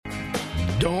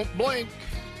Don't blink.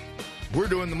 We're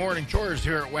doing the morning chores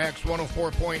here at Wax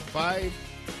 104.5.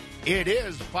 It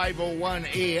is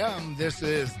 5:01 a.m. This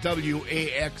is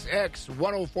WAXX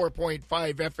 104.5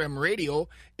 FM radio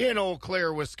in Eau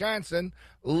Claire, Wisconsin.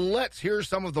 Let's hear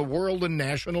some of the world and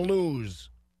national news.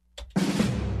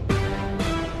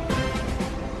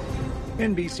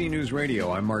 NBC News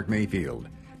Radio, I'm Mark Mayfield.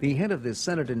 The head of the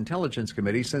Senate Intelligence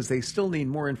Committee says they still need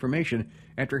more information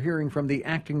after hearing from the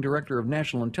acting director of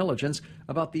National Intelligence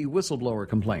about the whistleblower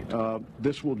complaint.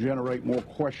 This will generate more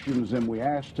questions than we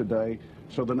asked today,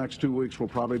 so the next 2 weeks we'll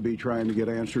probably be trying to get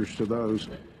answers to those.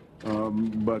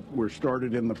 But we're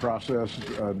started in the process.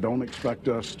 Don't expect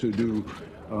us to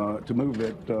move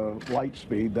at light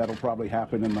speed. That'll probably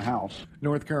happen in the House.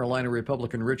 North Carolina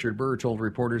Republican Richard Burr told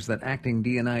reporters that acting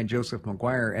DNI Joseph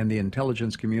McGuire and the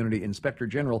intelligence community inspector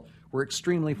general were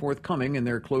extremely forthcoming in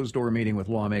their closed-door meeting with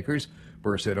lawmakers.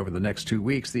 Burr said over the next 2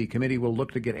 weeks, the committee will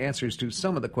look to get answers to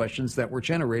some of the questions that were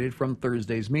generated from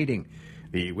Thursday's meeting.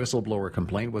 The whistleblower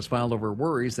complaint was filed over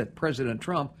worries that President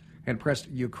Trump had pressed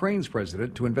Ukraine's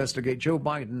president to investigate Joe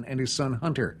Biden and his son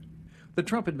Hunter. The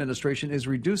Trump administration is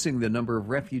reducing the number of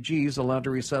refugees allowed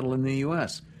to resettle in the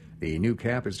U.S. The new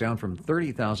cap is down from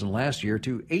 30,000 last year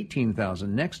to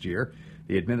 18,000 next year.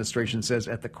 The administration says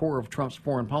at the core of Trump's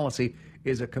foreign policy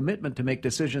is a commitment to make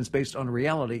decisions based on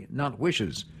reality, not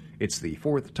wishes. It's the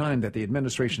fourth time that the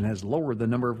administration has lowered the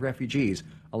number of refugees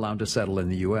allowed to settle in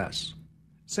the U.S.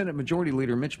 Senate Majority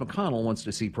Leader Mitch McConnell wants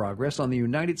to see progress on the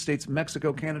United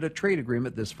States-Mexico-Canada trade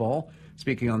agreement this fall.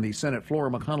 Speaking on the Senate floor,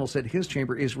 McConnell said his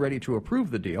chamber is ready to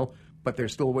approve the deal, but they're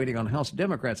still waiting on House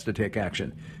Democrats to take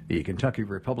action. The Kentucky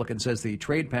Republican says the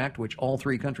trade pact, which all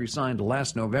three countries signed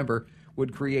last November,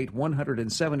 would create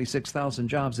 176,000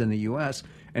 jobs in the U.S.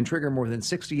 and trigger more than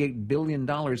 $68 billion in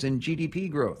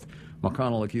GDP growth.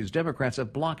 McConnell accused Democrats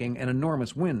of blocking an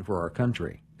enormous win for our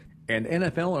country. And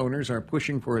NFL owners are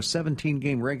pushing for a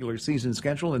 17-game regular season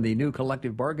schedule in the new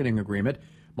collective bargaining agreement.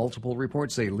 Multiple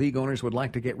reports say league owners would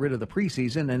like to get rid of the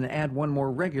preseason and add one more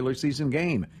regular season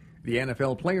game. The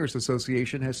NFL Players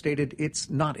Association has stated it's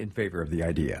not in favor of the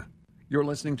idea. You're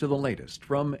listening to the latest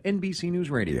from NBC News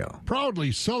Radio.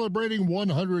 Proudly celebrating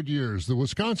 100 years, the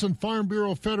Wisconsin Farm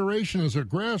Bureau Federation is a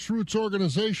grassroots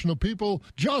organization of people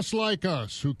just like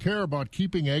us who care about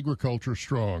keeping agriculture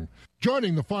strong.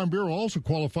 Joining the Farm Bureau also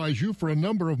qualifies you for a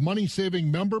number of money-saving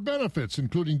member benefits,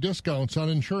 including discounts on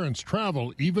insurance,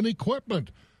 travel, even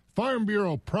equipment. Farm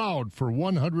Bureau proud for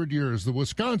 100 years. The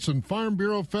Wisconsin Farm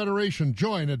Bureau Federation.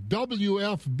 Join at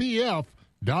WFBF.com.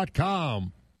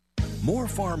 More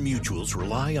farm mutuals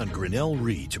rely on Grinnell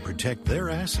Re to protect their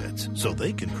assets so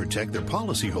they can protect their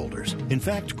policyholders. In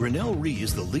fact, Grinnell Re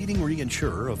is the leading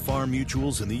reinsurer of farm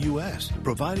mutuals in the U.S.,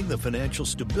 providing the financial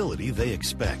stability they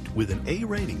expect with an A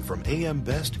rating from AM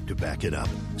Best to back it up.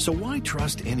 So why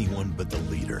trust anyone but the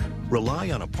leader?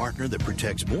 Rely on a partner that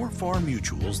protects more farm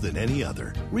mutuals than any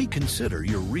other. Reconsider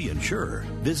your reinsurer.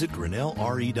 Visit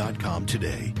GrinnellRE.com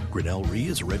today. Grinnell Re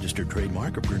is a registered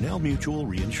trademark of Grinnell Mutual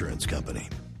Reinsurance Company.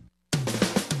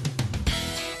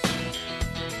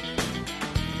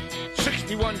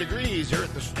 61 degrees here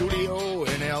at the studio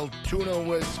in Altoona,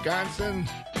 Wisconsin.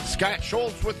 Scott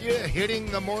Schultz with you, hitting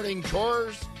the morning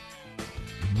chores.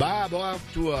 Bob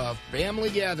off to a family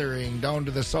gathering down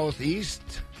to the southeast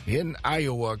in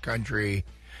Iowa country.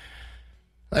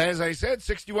 As I said,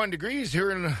 61 degrees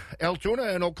here in Altoona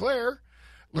and Eau Claire.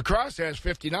 La Crosse has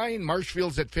 59,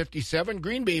 Marshfield's at 57,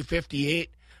 Green Bay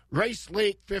 58, Rice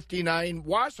Lake 59,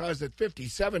 Wausau's at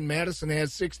 57, Madison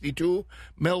has 62,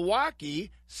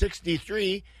 Milwaukee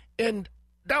 63, and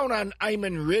down on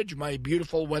Iman Ridge, my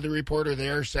beautiful weather reporter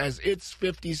there says it's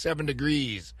 57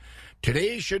 degrees.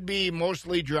 Today should be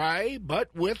mostly dry,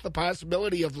 but with the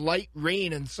possibility of light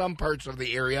rain in some parts of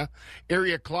the area.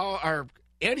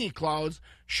 Any clouds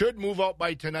should move out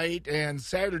by tonight, and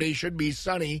Saturday should be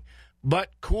sunny,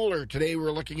 but cooler. Today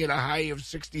we're looking at a high of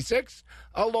 66,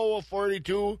 a low of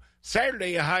 42.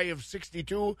 Saturday a high of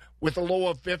 62 with a low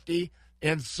of 50.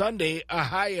 And Sunday a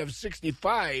high of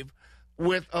 65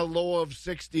 with a low of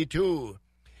 62.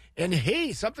 And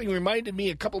hey, something reminded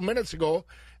me a couple minutes ago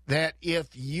that if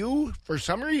you, for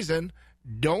some reason,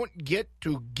 don't get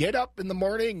to get up in the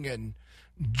morning and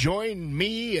join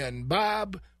me and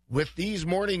Bob with these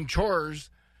morning chores,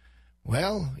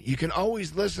 well, you can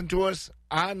always listen to us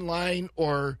online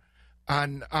or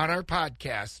on our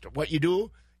podcast. What you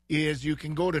do is you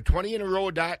can go to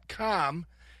 20inarow.com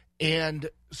and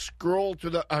scroll to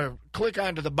the click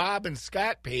onto the Bob and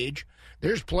Scott page.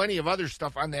 There's plenty of other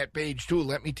stuff on that page too.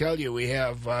 Let me tell you, we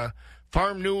have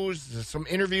farm news, some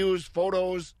interviews,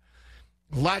 photos,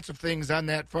 lots of things on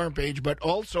that farm page, but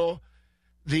also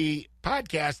the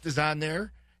podcast is on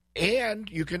there. And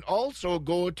you can also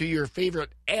go to your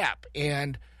favorite app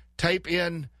and type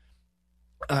in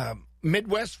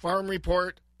Midwest Farm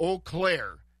Report Eau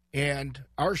Claire, and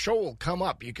our show will come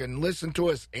up. You can listen to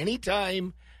us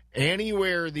anytime,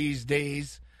 anywhere these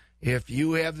days. If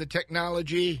you have the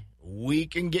technology, we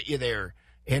can get you there.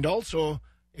 And also,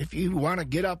 if you want to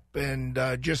get up and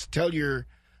just tell your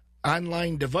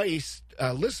online device,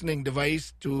 listening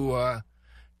device, to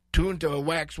tune to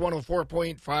Wax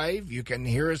 104.5, you can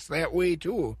hear us that way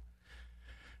too.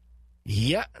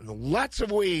 Yeah, lots of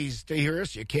ways to hear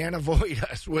us. You can't avoid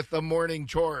us with the morning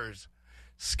chores.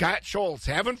 Scott Schultz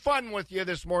having fun with you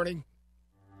this morning.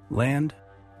 Land,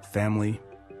 family,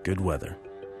 good weather.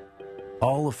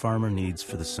 All a farmer needs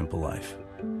for the simple life.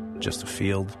 Just a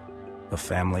field, a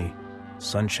family,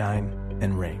 sunshine,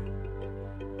 and rain.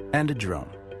 And a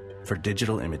drone for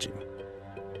digital imaging.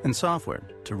 And software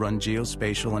to run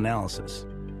geospatial analysis.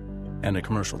 And a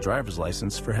commercial driver's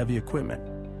license for heavy equipment.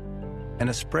 And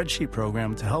a spreadsheet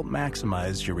program to help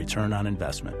maximize your return on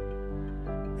investment.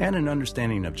 And an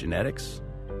understanding of genetics,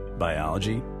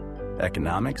 biology,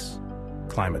 economics,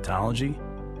 climatology,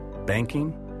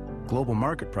 banking, global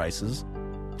market prices,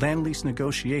 land lease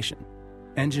negotiation,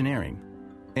 engineering,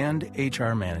 and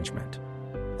HR management.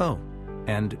 Oh,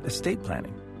 and estate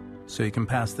planning, so you can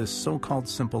pass this so-called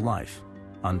simple life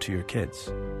onto your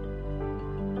kids.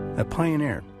 At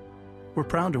Pioneer, we're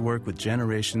proud to work with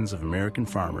generations of American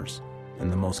farmers in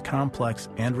the most complex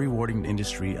and rewarding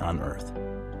industry on earth.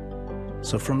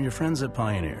 So from your friends at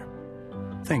Pioneer,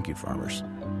 thank you, farmers.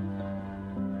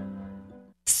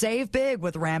 Save big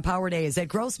with Ram Power Days at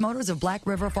Gross Motors of Black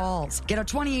River Falls. Get a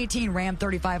 2018 Ram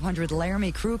 3500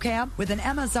 Laramie Crew Cab with an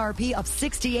MSRP of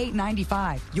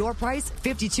 $68.95. Your price,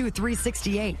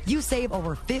 $52,368. You save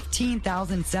over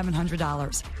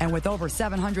 $15,700. And with over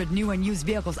 700 new and used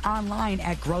vehicles online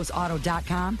at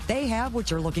grossauto.com, they have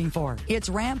what you're looking for. It's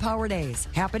Ram Power Days,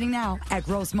 happening now at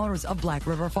Gross Motors of Black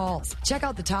River Falls. Check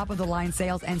out the top-of-the-line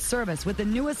sales and service with the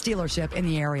newest dealership in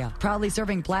the area. Proudly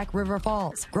serving Black River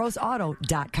Falls.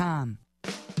 grossauto.com.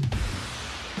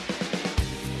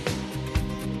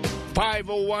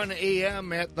 5:01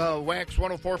 a.m. at the Wax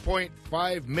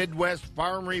 104.5 Midwest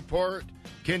Farm Report.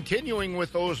 Continuing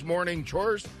with those morning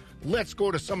chores, let's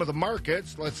go to some of the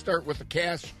markets. Let's start with the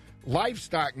cash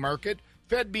livestock market.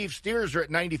 Fed beef steers are at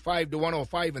 95 to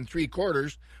 105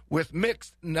 3/4, with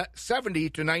mixed 70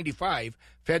 to 95.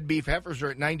 Fed beef heifers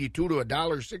are at 92 to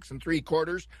 $1.06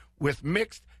 3/4, with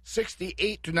mixed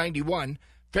 68 to 91.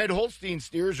 Fed Holstein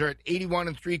steers are at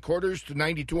 81 3/4 to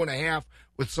 92.5,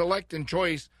 with select and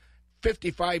choice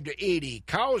 55 to 80.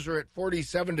 Cows are at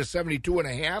 47 to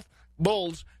 72.5.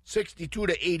 Bulls 62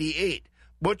 to 88.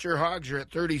 Butcher hogs are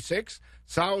at 36.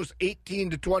 Sows 18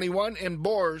 to 21, and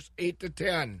boars 8 to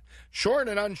 10. Shorn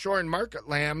and unshorn market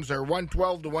lambs are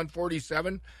 112 to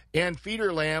 147, and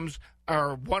feeder lambs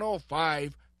are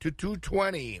 105 to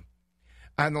 220.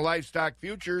 On the livestock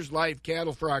futures, live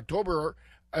cattle for October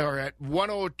are at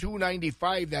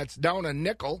 102.95. That's down a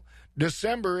nickel.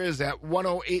 December is at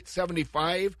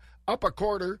 108.75, up a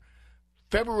quarter.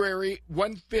 February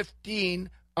 115,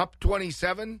 up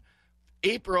 27.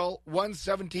 April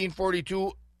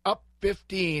 117.42, up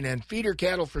 15. And feeder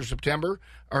cattle for September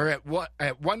are at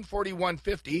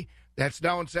 141.50. That's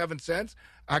down 7 cents.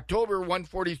 October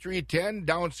 143.10,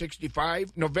 down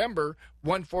 65. November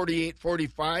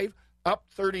 148.45, up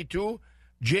 32.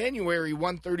 January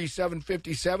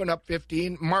 137.57, up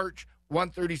 15. March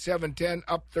 137.10,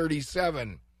 up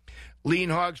 37. Lean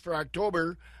hogs for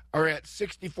October are at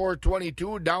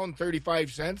 64.22, down 35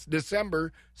 cents.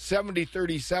 December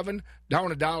 70.37,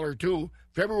 down $1.02.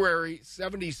 February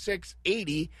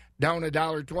 76.80, down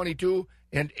 $1.22,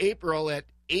 and April at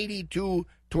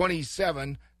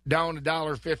 82.27, down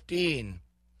 $1.15.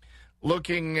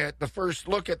 Looking at the first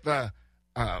look at the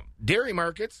dairy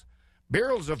markets.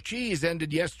 Barrels of cheese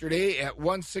ended yesterday at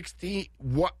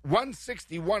 161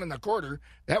 1/4.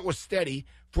 That was steady.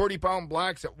 40-pound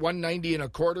blocks at 190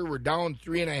 1/4 were down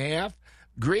 3.5.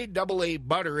 Grade AA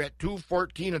butter at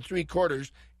 214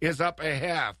 3/4 is up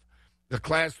 1/2. The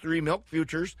Class 3 milk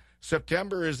futures,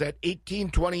 September is at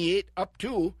 18.28, up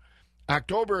 2.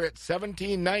 October at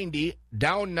 17.90,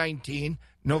 down 19.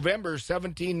 November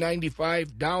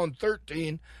 17.95, down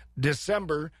 13.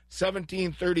 December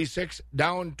 17.36,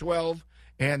 down 12,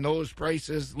 and those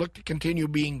prices look to continue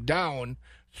being down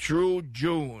through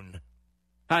June.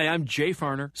 Hi, I'm Jay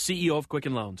Farner, CEO of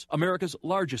Quicken Loans, America's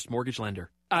largest mortgage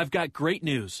lender. I've got great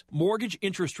news. Mortgage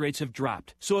interest rates have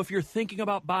dropped. So if you're thinking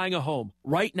about buying a home,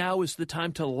 right now is the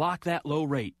time to lock that low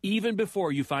rate, even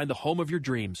before you find the home of your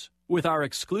dreams. With our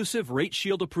exclusive Rate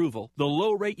Shield approval, the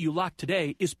low rate you lock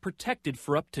today is protected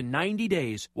for up to 90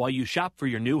 days while you shop for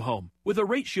your new home. With a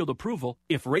Rate Shield approval,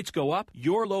 if rates go up,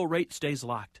 your low rate stays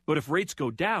locked. But if rates go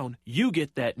down, you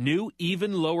get that new,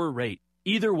 even lower rate.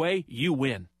 Either way, you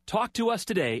win. Talk to us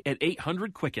today at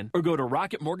 800-QUICKEN or go to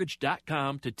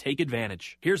rocketmortgage.com to take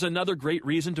advantage. Here's another great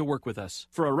reason to work with us.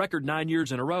 For a record 9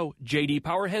 years in a row, J.D.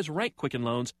 Power has ranked Quicken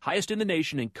Loans highest in the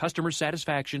nation in customer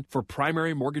satisfaction for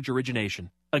primary mortgage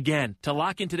origination. Again, to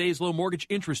lock in today's low mortgage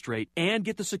interest rate and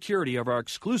get the security of our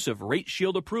exclusive Rate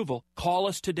Shield approval, call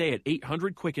us today at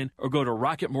 800-QUICKEN or go to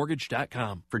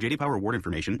rocketmortgage.com. For J.D. Power award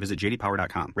information, visit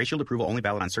jdpower.com. Rate Shield approval only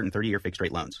valid on certain 30-year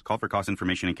fixed-rate loans. Call for cost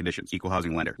information and conditions. Equal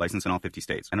housing lender. License in all 50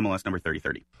 states. NMLS number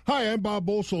 3030. Hi, I'm Bob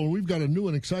Bosel, and we've got a new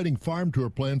and exciting farm tour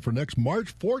planned for next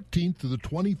March 14th to the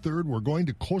 23rd. We're going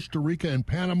to Costa Rica and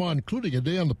Panama, including a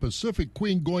day on the Pacific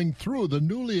Queen going through the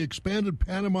newly expanded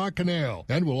Panama Canal.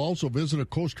 And we'll also visit a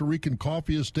Costa Rican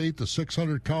coffee estate, the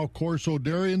 600-cow Corso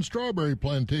Dairy and strawberry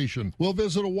plantation. We'll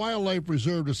visit a wildlife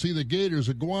reserve to see the gators,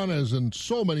 iguanas, and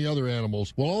so many other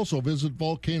animals. We'll also visit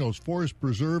Volcanoes Forest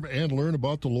Preserve and learn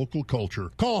about the local culture.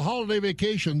 Call Holiday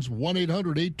Vacations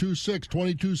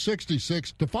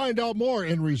 1-800-826-2266 to find out more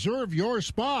and reserve your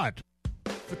spot.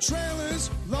 For trailers,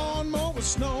 lawnmowers,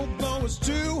 snow blowers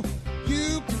too,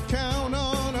 you can count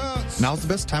on us. Now's the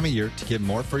best time of year to get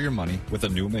more for your money with a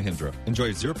new Mahindra. Enjoy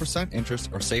 0%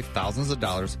 interest or save thousands of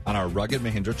dollars on our rugged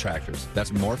Mahindra tractors.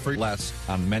 That's more for less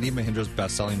on many Mahindra's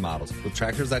best-selling models, with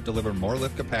tractors that deliver more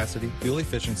lift capacity, fuel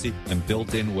efficiency, and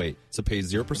built-in weight. So pay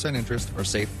 0% interest or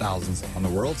save thousands on the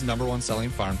world's #1 selling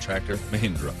farm tractor,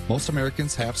 Mahindra. Most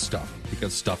Americans have stuff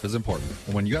because stuff is important.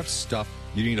 And when you have stuff,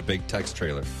 you need a Big Tex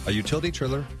trailer. A utility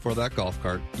trailer for that golf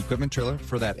cart, equipment trailer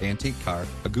for that antique car,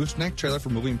 a gooseneck trailer for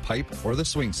moving pipe or the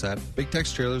swing set. Big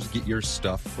Tex trailers get your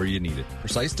stuff where you need it.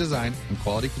 Precise design and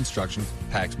quality construction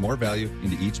packs more value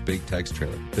into each Big Tex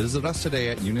trailer. Visit us today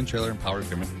at Union Trailer and Power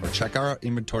Equipment or check our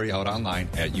inventory out online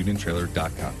at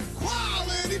uniontrailer.com.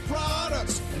 Quality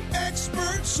products and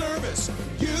expert service.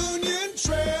 Union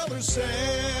Trailer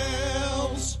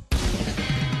Sales.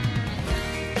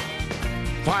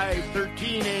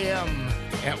 5:13 a.m.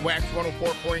 at Wax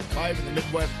 104.5 in the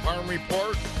Midwest Farm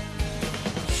Report.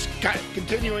 Scott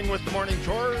continuing with the morning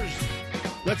chores.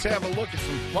 Let's have a look at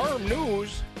some farm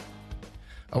news.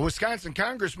 A Wisconsin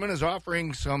congressman is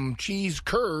offering some cheese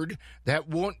curd that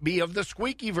won't be of the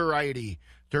squeaky variety.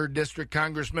 3rd District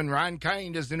Congressman Ron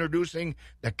Kind is introducing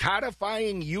the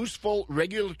Codifying Useful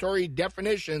Regulatory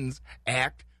Definitions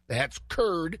Act, that's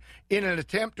curd, in an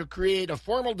attempt to create a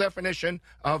formal definition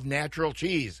of natural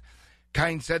cheese.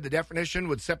 Kind said the definition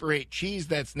would separate cheese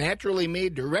that's naturally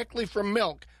made directly from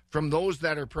milk from those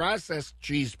that are processed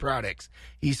cheese products.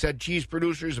 He said cheese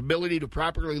producers' ability to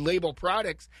properly label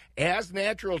products as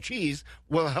natural cheese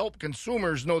will help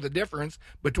consumers know the difference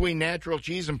between natural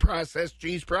cheese and processed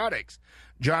cheese products.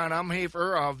 John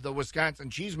Umhafer of the Wisconsin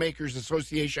Cheesemakers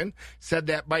Association said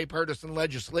that bipartisan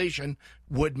legislation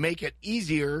would make it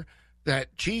easier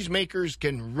that cheesemakers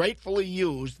can rightfully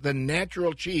use the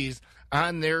natural cheese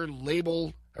on their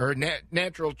label or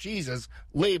natural cheeses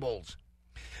labels.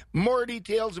 More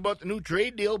details about the new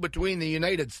trade deal between the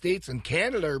United States and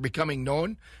Canada are becoming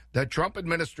known. The Trump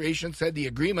administration said the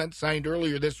agreement signed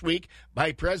earlier this week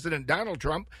by President Donald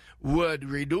Trump would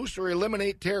reduce or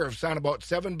eliminate tariffs on about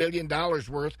 $7 billion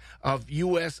worth of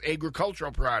U.S.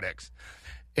 agricultural products.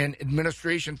 An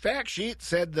administration fact sheet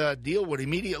said the deal would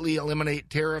immediately eliminate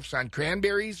tariffs on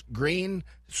cranberries, grain,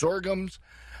 sorghums,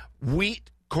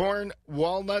 wheat, corn,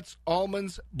 walnuts,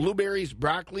 almonds, blueberries,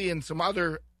 broccoli, and some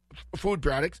other food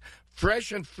products.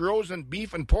 Fresh and frozen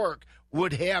beef and pork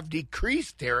would have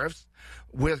decreased tariffs,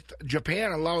 with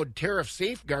Japan allowed tariff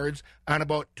safeguards on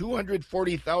about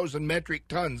 240,000 metric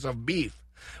tons of beef.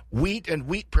 Wheat and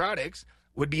wheat products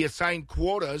would be assigned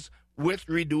quotas with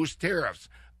reduced tariffs.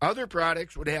 Other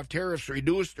products would have tariffs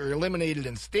reduced or eliminated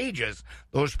in stages.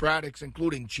 Those products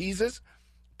including cheeses,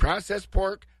 processed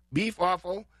pork, beef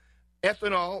offal,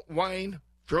 ethanol, wine,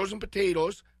 frozen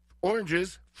potatoes,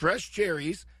 oranges, fresh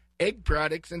cherries, egg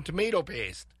products, and tomato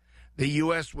paste. The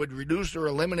U.S. would reduce or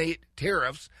eliminate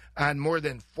tariffs on more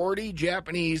than 40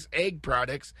 Japanese egg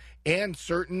products and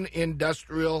certain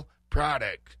industrial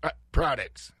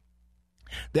products.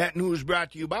 That news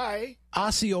brought to you by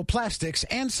Osseo Plastics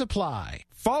and Supply.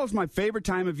 Fall is my favorite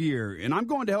time of year, and I'm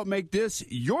going to help make this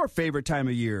your favorite time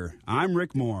of year. I'm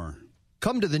Rick Moore.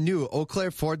 Come to the new Eau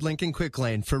Claire Ford Lincoln Quick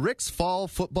Lane for Rick's Fall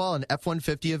Football and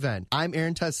F-150 event. I'm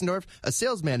Aaron Tessendorf, a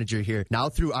sales manager here. Now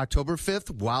through October 5th,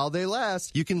 while they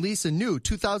last, you can lease a new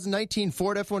 2019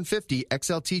 Ford F-150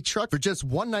 XLT truck for just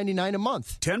 $199 a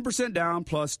month. 10% down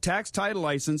plus tax, title,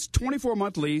 license,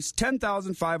 24-month lease,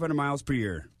 10,500 miles per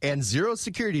year. And zero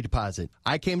security deposit.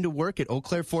 I came to work at Eau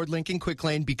Claire Ford Lincoln Quick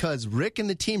Lane because Rick and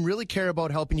the team really care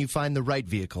about helping you find the right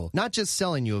vehicle, not just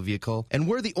selling you a vehicle. And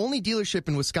we're the only dealership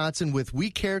in Wisconsin with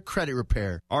We Care Credit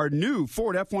Repair. Our new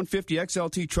Ford F-150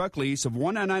 XLT truck lease of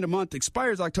 $199 a month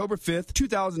expires October 5th,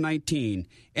 2019.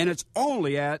 And it's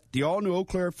only at the all-new Eau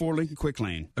Claire Ford Lincoln Quick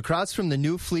Lane. Across from the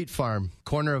new Fleet Farm,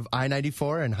 corner of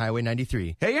I-94 and Highway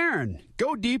 93. Hey, Aaron,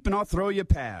 go deep and I'll throw you a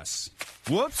pass.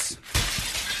 Whoops.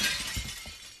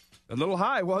 A little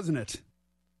high, wasn't it?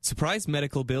 Surprise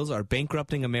medical bills are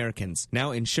bankrupting Americans.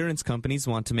 Now insurance companies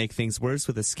want to make things worse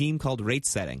with a scheme called rate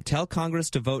setting. Tell Congress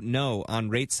to vote no on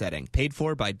rate setting. Paid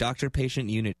for by Doctor-Patient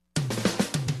Unity.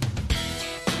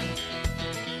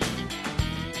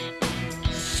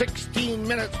 16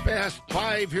 minutes past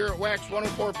 5 here at Wax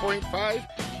 104.5.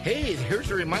 Hey, here's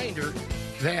a reminder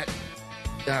that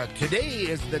today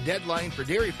is the deadline for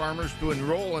dairy farmers to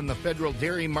enroll in the Federal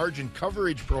Dairy Margin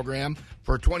Coverage Program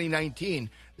for 2019.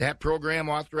 That program,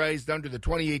 authorized under the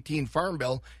 2018 Farm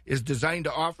Bill, is designed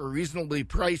to offer reasonably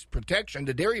priced protection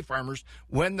to dairy farmers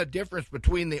when the difference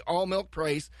between the all-milk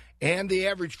price and the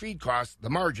average feed cost,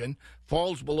 the margin,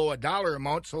 falls below a dollar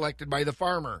amount selected by the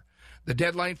farmer. The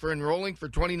deadline for enrolling for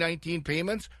 2019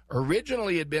 payments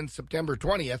originally had been September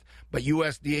 20th, but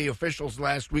USDA officials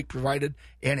last week provided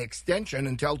an extension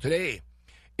until today.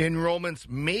 Enrollments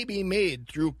may be made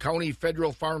through County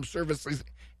Federal Farm Services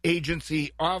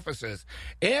Agency offices.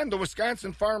 And the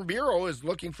Wisconsin Farm Bureau is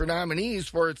looking for nominees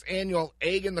for its annual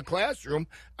Ag in the Classroom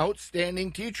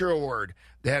Outstanding Teacher Award.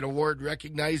 That award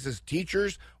recognizes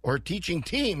teachers or teaching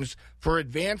teams for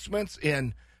advancements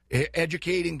in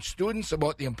educating students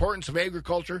about the importance of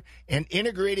agriculture and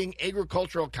integrating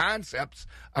agricultural concepts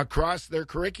across their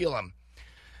curriculum.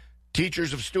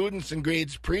 Teachers of students in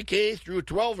grades pre-K through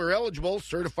 12 are eligible.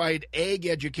 Certified ag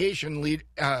education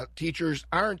teachers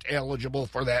aren't eligible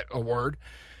for that award.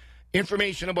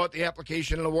 Information about the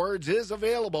application and awards is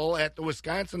available at the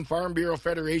Wisconsin Farm Bureau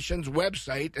Federation's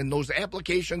website, and those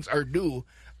applications are due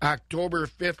October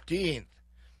 15th.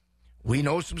 We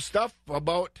know some stuff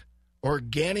about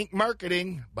organic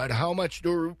marketing, but how much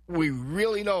do we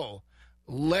really know?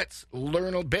 Let's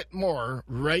learn a bit more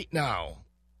right now.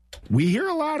 We hear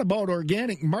a lot about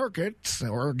organic markets,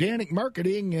 organic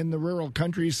marketing in the rural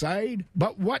countryside,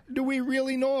 but what do we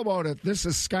really know about it? This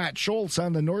is Scott Schultz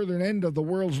on the northern end of the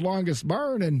world's longest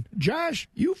barn, and Josh,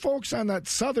 you folks on that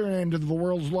southern end of the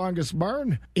world's longest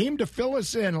barn aim to fill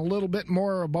us in a little bit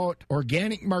more about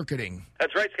organic marketing.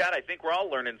 That's right, Scott. I think we're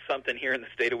all learning something here in the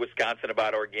state of Wisconsin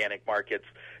about organic markets.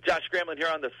 Josh Scramlin here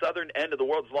on the southern end of the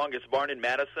world's longest barn in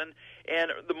Madison.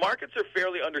 And the markets are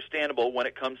fairly understandable when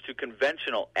it comes to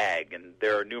conventional ag, and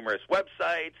there are numerous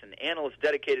websites and analysts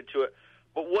dedicated to it.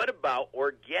 But what about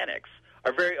organics?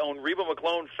 Our very own Reba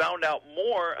McClone found out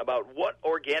more about what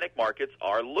organic markets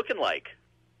are looking like.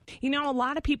 You know, a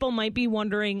lot of people might be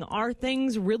wondering, are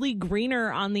things really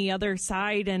greener on the other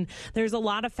side? And there's a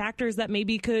lot of factors that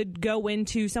maybe could go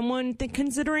into someone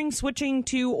considering switching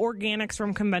to organics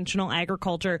from conventional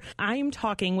agriculture. I'm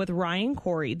talking with Ryan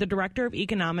Corey, the Director of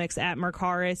Economics at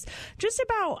Mercaris, just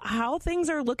about how things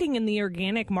are looking in the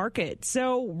organic market.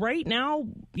 So right now,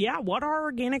 what are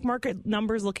organic market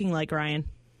numbers looking like, Ryan?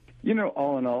 You know,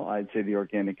 all in all, I'd say the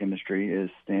organic industry is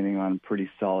standing on pretty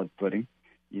solid footing.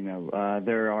 You know,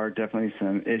 there are definitely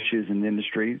some issues in the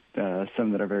industry,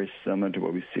 some that are very similar to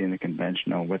what we see in the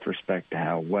conventional with respect to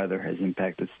how weather has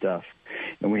impacted stuff.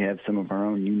 And we have some of our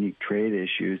own unique trade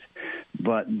issues.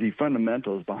 But the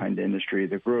fundamentals behind the industry,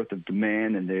 the growth of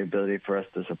demand and the ability for us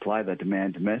to supply that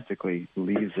demand domestically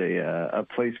leaves a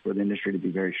place for the industry to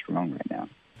be very strong right now.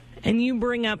 And you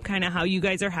bring up kind of how you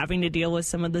guys are having to deal with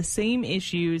some of the same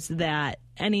issues that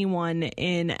anyone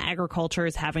in agriculture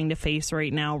is having to face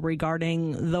right now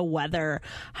regarding the weather.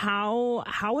 How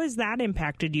has that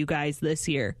impacted you guys this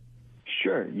year?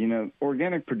 Sure. You know,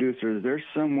 organic producers, they're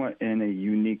somewhat in a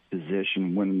unique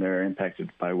position when they're impacted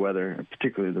by weather,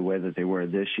 particularly the way that they were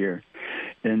this year.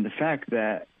 And the fact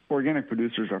that organic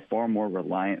producers are far more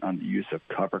reliant on the use of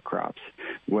cover crops,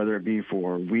 whether it be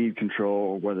for weed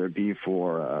control, whether it be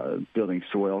for building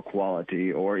soil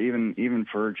quality, or even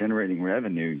for generating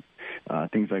revenue.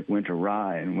 Things like winter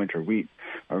rye and winter wheat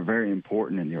are very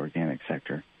important in the organic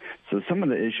sector. So some of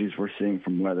the issues we're seeing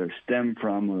from weather stem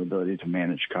from our ability to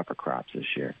manage cover crops this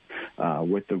year.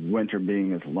 With the winter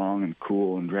being as long and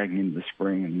cool and dragging into the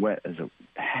spring and wet as it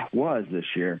was this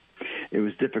year, it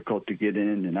was difficult to get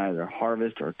in and either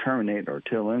harvest or terminate or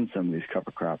till in some of these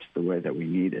cover crops the way that we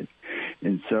needed.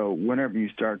 And so whenever you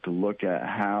start to look at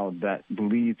how that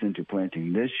bleeds into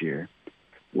planting this year,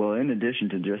 well, in addition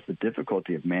to just the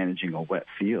difficulty of managing a wet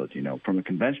field, from a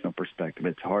conventional perspective,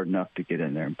 it's hard enough to get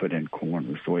in there and put in corn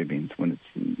or soybeans when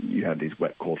you have these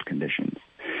wet, cold conditions.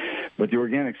 But the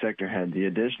organic sector had the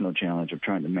additional challenge of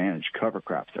trying to manage cover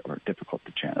crops that were difficult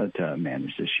to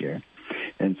manage this year.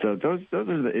 And so those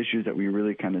are the issues that we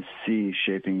really kind of see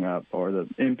shaping up or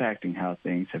impacting how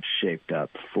things have shaped up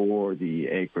for the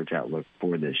acreage outlook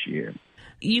for this year.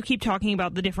 You keep talking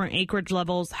about the different acreage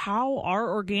levels. How are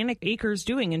organic acres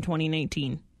doing in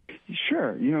 2019?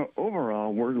 Sure.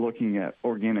 Overall, we're looking at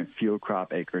organic field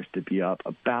crop acres to be up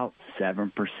about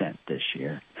 7% this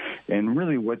year. And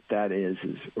really what that is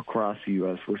across the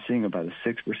U.S., we're seeing about a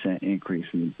 6% increase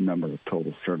in the number of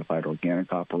total certified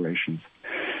organic operations.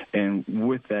 And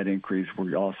with that increase,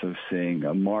 we're also seeing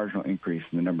a marginal increase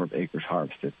in the number of acres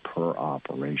harvested per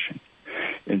operation.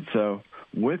 And so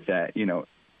with that,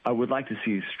 I would like to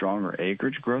see stronger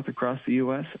acreage growth across the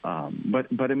U.S.,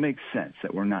 but it makes sense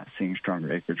that we're not seeing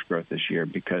stronger acreage growth this year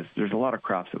because there's a lot of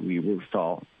crops that we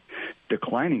saw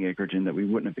declining acreage in that we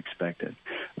wouldn't have expected,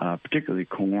 particularly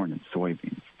corn and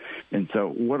soybeans. And so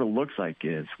what it looks like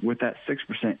is with that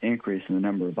 6% increase in the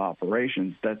number of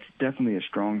operations, that's definitely a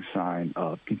strong sign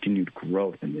of continued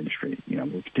growth in the industry.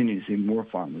 We'll continue to see more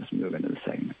farmers move into the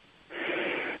segment.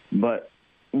 But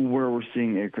where we're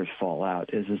seeing acres fall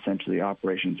out is essentially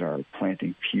operations are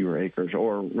planting fewer acres,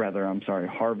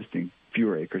 harvesting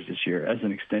fewer acres this year as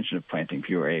an extension of planting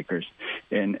fewer acres.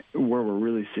 And where we're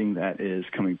really seeing that is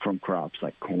coming from crops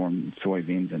like corn,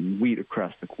 soybeans, and wheat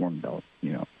across the Corn Belt.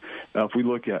 If we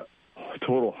look at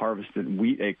total harvested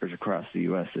wheat acres across the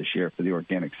U.S. this year for the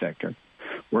organic sector,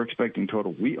 we're expecting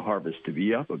total wheat harvest to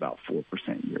be up about 4%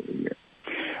 year over year.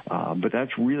 But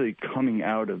that's really coming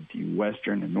out of the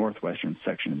western and northwestern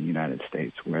section of the United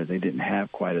States where they didn't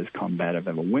have quite as combative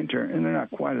of a winter, and they're not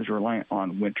quite as reliant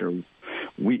on winter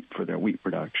wheat for their wheat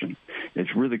production.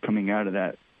 It's really coming out of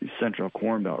that central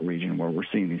Corn Belt region where we're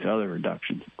seeing these other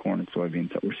reductions of corn and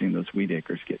soybeans that we're seeing those wheat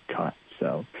acres get cut.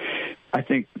 So I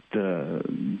think the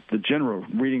general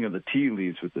reading of the tea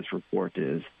leaves with this report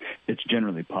is it's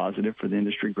generally positive for the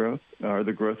industry growth, or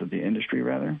the growth of the industry,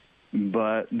 rather.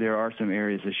 But there are some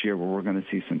areas this year where we're going to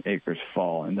see some acres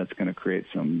fall, and that's going to create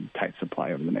some tight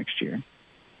supply over the next year.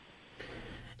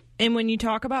 And when you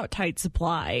talk about tight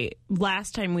supply,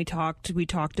 last time we talked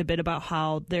a bit about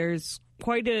how there's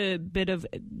quite a bit of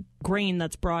grain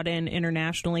that's brought in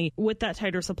internationally. With that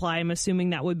tighter supply, I'm assuming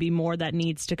that would be more that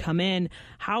needs to come in.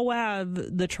 How have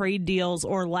the trade deals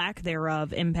or lack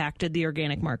thereof impacted the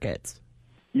organic markets?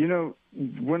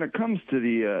 When it comes to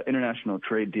the international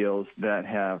trade deals that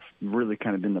have really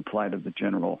kind of been the plight of the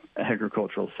general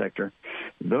agricultural sector,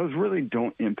 those really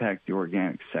don't impact the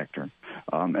organic sector.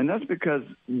 And that's because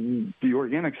the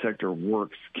organic sector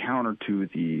works counter to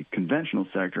the conventional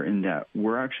sector in that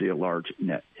we're actually a large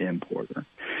net importer.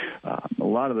 A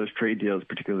lot of those trade deals,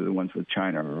 particularly the ones with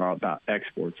China, are about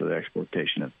exports, or the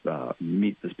exportation of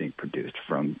meat that's being produced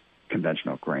from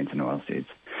conventional grains and oilseeds,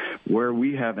 where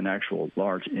we have an actual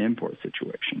large import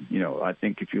situation. I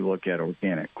think if you look at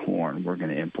organic corn, we're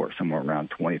going to import somewhere around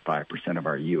 25% of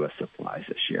our U.S. supplies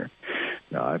this year.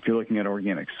 If you're looking at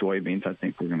organic soybeans, I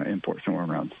think we're going to import somewhere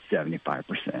around 75%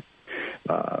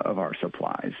 of our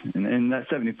supplies. And that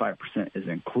 75% is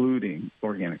including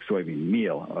organic soybean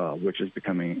meal, which is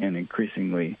becoming an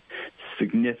increasingly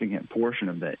significant portion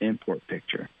of that import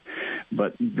picture.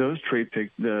 But those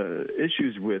the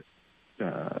issues with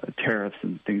tariffs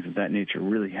and things of that nature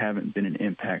really haven't been an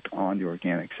impact on the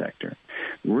organic sector.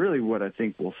 Really what I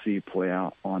think we'll see play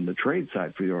out on the trade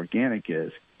side for the organic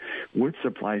is, with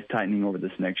supplies tightening over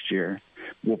this next year,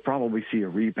 we'll probably see a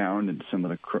rebound in some of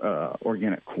the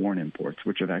organic corn imports,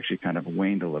 which have actually kind of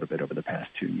waned a little bit over the past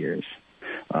 2 years.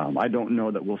 I don't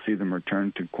know that we'll see them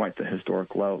return to quite the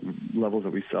historic levels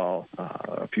that we saw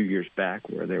a few years back,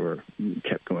 where they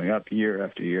kept going up year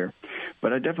after year.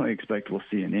 But I definitely expect we'll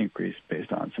see an increase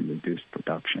based on some reduced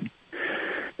production.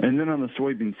 And then on the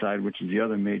soybean side, which is the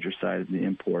other major side of the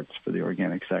imports for the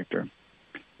organic sector,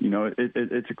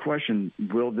 it's a question,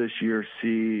 will this year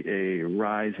see a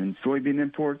rise in soybean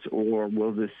imports, or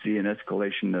will this see an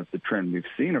escalation of the trend we've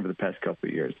seen over the past couple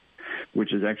of years,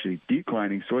 which is actually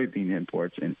declining soybean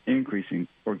imports and increasing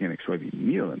organic soybean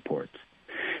meal imports?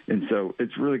 And so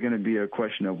it's really going to be a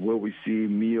question of, will we see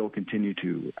meal continue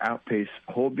to outpace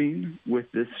whole bean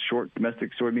with this short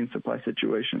domestic soybean supply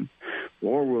situation,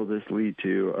 or will this lead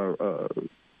to a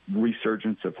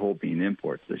resurgence of whole bean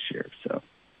imports this year? So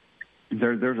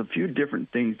there's a few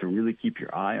different things to really keep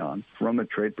your eye on from a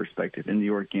trade perspective in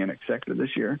the organic sector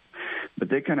this year, but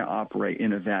they kind of operate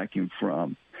in a vacuum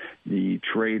from the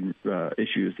trade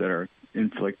issues that are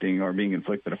being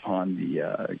inflicted upon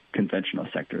the conventional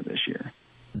sector this year.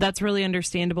 That's really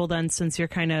understandable then, since you're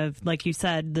kind of, like you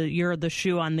said, you're the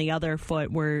shoe on the other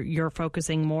foot where you're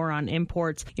focusing more on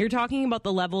imports. You're talking about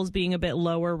the levels being a bit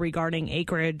lower regarding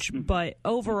acreage, but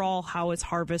overall, how is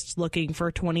harvest looking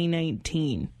for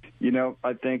 2019?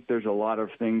 I think there's a lot of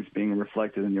things being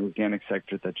reflected in the organic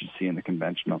sector that you see in the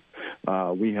conventional.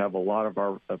 We have a lot of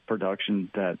our production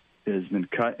that has been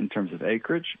cut in terms of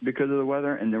acreage because of the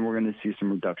weather, and then we're going to see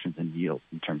some reductions in yield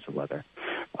in terms of weather.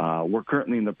 We're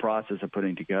currently in the process of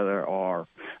putting together our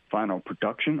final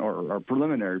production or our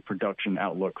preliminary production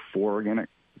outlook for organic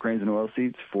grains and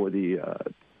oilseeds for the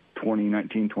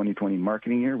 2019-2020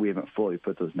 marketing year. We haven't fully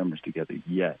put those numbers together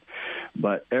yet,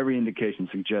 but every indication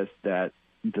suggests that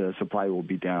the supply will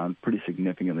be down pretty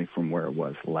significantly from where it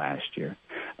was last year.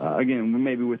 Again,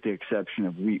 maybe with the exception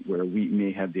of wheat, where wheat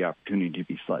may have the opportunity to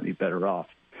be slightly better off.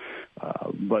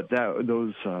 But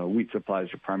those wheat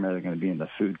supplies are primarily going to be in the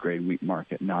food grade wheat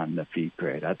market, not in the feed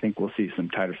grade. I think we'll see some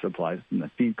tighter supplies in the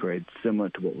feed grade, similar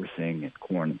to what we're seeing in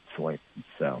corn and soy.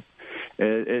 So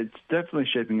it's definitely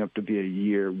shaping up to be a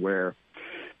year where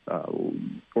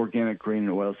organic grain and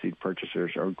oilseed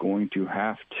purchasers are going to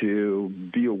have to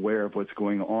be aware of what's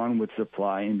going on with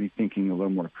supply and be thinking a little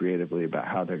more creatively about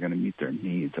how they're going to meet their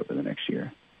needs over the next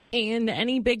year. And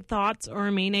any big thoughts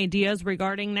or main ideas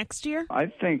regarding next year? I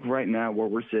think right now where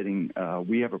we're sitting,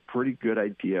 we have a pretty good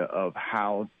idea of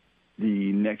how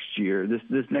the next year,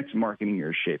 this next marketing year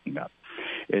is shaping up.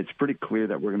 It's pretty clear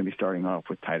that we're going to be starting off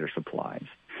with tighter supplies.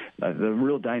 The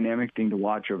real dynamic thing to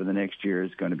watch over the next year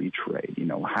is going to be trade.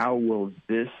 How will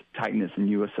this tightness in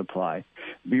U.S. supply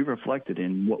be reflected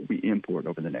in what we import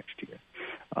over the next year?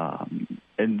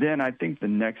 And then I think the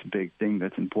next big thing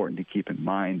that's important to keep in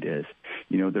mind is,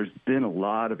 there's been a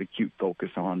lot of acute focus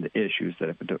on the issues that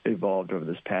have evolved over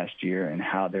this past year and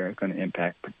how they're going to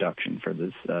impact production for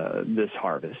this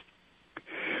harvest.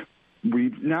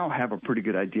 We now have a pretty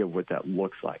good idea of what that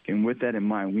looks like. And with that in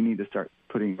mind, we need to start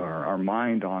putting our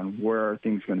mind on where are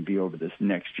things going to be over this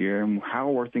next year and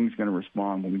how are things going to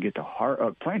respond when we get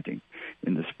to planting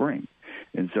in the spring.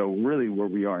 And so really where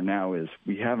we are now is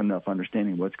we have enough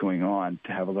understanding of what's going on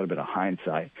to have a little bit of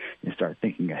hindsight and start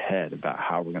thinking ahead about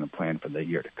how we're going to plan for the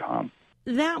year to come.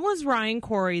 That was Ryan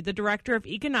Corey, the Director of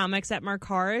Economics at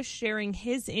Marcaris, sharing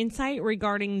his insight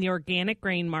regarding the organic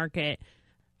grain market.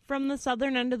 From the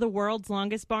southern end of the world's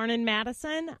longest barn in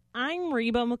Madison, I'm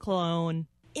Reba McClone.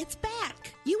 It's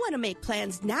back. You want to make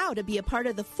plans now to be a part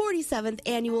of the 47th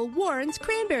Annual Warren's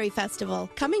Cranberry Festival,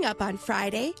 coming up on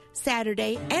Friday,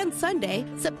 Saturday, and Sunday,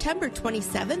 September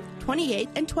 27th, 28th,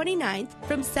 and 29th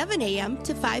from 7 a.m.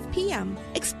 to 5 p.m.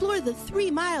 Explore the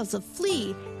 3 miles of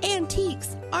flea,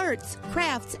 antiques, arts,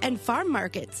 crafts, and farm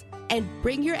markets. And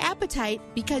bring your appetite,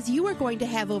 because you are going to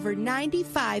have over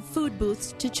 95 food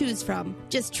booths to choose from.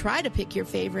 Just try to pick your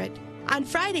favorite. On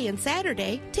Friday and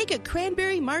Saturday, take a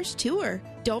Cranberry Marsh tour.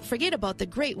 Don't forget about the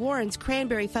Great Warren's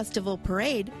Cranberry Festival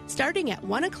Parade, starting at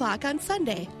 1 o'clock on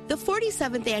Sunday. The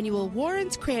 47th Annual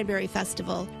Warren's Cranberry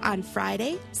Festival on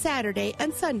Friday, Saturday,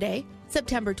 and Sunday,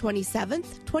 September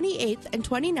 27th, 28th, and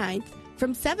 29th,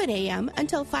 from 7 a.m.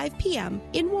 until 5 p.m.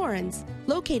 in Warrens,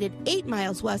 located 8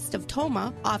 miles west of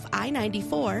Tomah off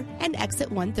I-94 and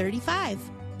exit 135.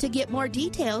 To get more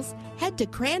details, head to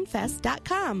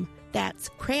cranfest.com. That's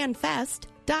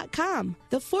cranfest.com,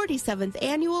 the 47th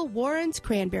Annual Warren's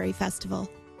Cranberry Festival.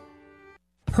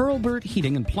 Hurlburt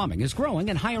Heating and Plumbing is growing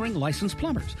and hiring licensed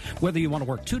plumbers. Whether you want to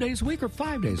work 2 days a week or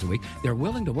 5 days a week, they're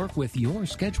willing to work with your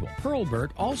schedule.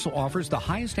 Hurlburt also offers the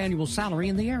highest annual salary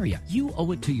in the area. You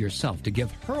owe it to yourself to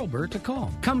give Hurlburt a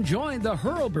call. Come join the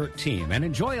Hurlburt team and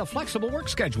enjoy a flexible work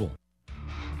schedule.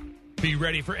 Be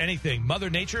ready for anything Mother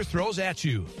Nature throws at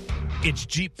you. It's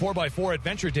Jeep 4x4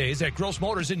 Adventure Days at Gross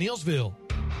Motors in Neillsville.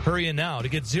 Hurry in now to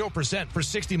get 0% for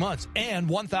 60 months and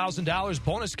 $1,000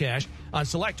 bonus cash on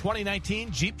select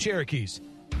 2019 Jeep Cherokees.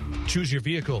 Choose your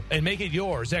vehicle and make it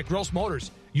yours at Gross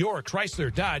Motors, your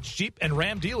Chrysler, Dodge, Jeep, and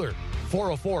Ram dealer.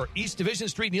 404 East Division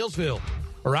Street, Neillsville.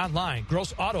 Or online,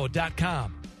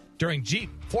 grossauto.com. During Jeep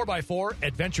 4x4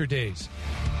 Adventure Days.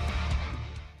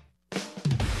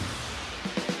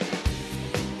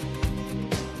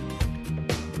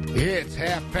 It's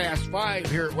 5:30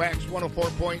 here at Wax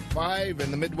 104.5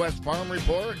 and the Midwest Farm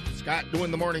Report. Scott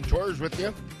doing the morning chores with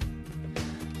you.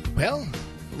 Well,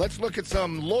 let's look at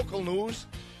some local news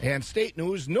and state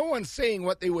news. No one's saying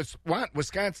what they want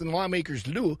Wisconsin lawmakers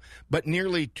to do, but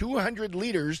nearly 200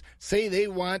 leaders say they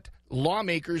want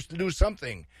lawmakers to do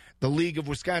something. The League of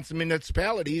Wisconsin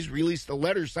Municipalities released a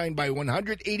letter signed by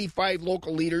 185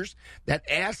 local leaders that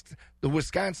asked the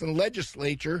Wisconsin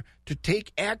legislature to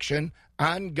take action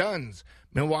on guns.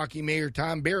 Milwaukee Mayor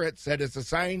Tom Barrett said it's a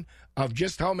sign of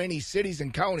just how many cities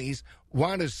and counties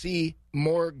want to see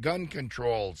more gun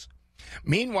controls.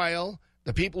 Meanwhile,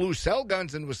 the people who sell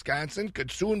guns in Wisconsin could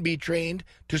soon be trained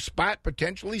to spot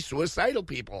potentially suicidal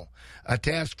people. A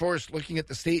task force looking at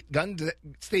the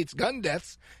state's gun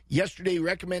deaths yesterday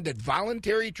recommended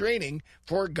voluntary training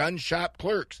for gun shop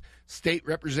clerks. State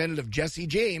Representative Jesse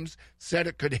James said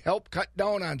it could help cut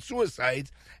down on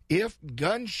suicides if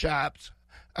gun shops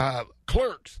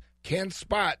clerks can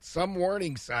spot some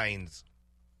warning signs.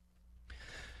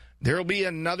 There will be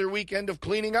another weekend of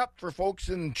cleaning up for folks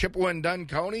in Chippewa and Dunn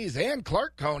counties and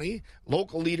Clark County.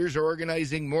 Local leaders are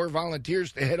organizing more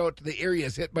volunteers to head out to the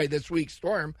areas hit by this week's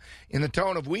storm. In the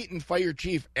town of Wheaton, Fire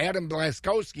Chief Adam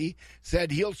Blaskowski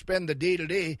said he'll spend the day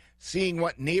today seeing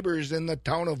what neighbors in the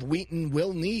town of Wheaton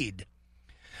will need.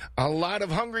 A lot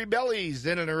of hungry bellies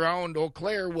in and around Eau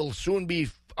Claire will soon be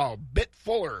a bit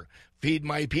fuller. Feed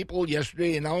My People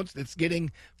yesterday announced it's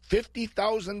getting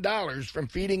 $50,000 from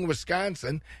Feeding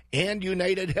Wisconsin and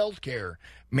United Healthcare.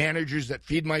 Managers at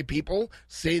Feed My People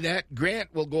say that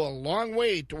grant will go a long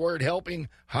way toward helping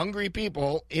hungry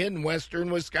people in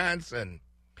western Wisconsin.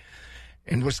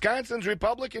 And Wisconsin's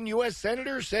Republican U.S.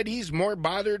 Senator said he's more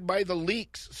bothered by the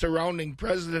leaks surrounding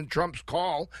President Trump's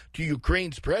call to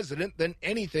Ukraine's president than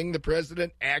anything the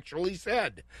president actually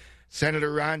said.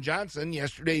 Senator Ron Johnson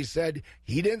yesterday said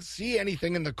he didn't see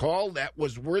anything in the call that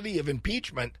was worthy of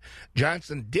impeachment.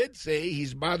 Johnson did say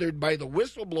he's bothered by the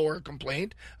whistleblower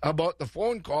complaint about the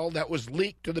phone call that was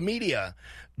leaked to the media.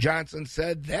 Johnson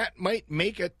said that might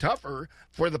make it tougher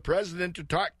for the president to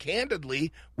talk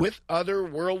candidly with other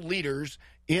world leaders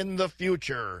in the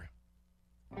future.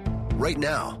 Right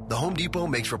now, the Home Depot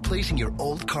makes replacing your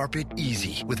old carpet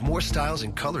easy. With more styles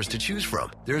and colors to choose from,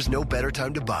 there's no better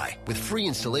time to buy. With free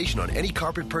installation on any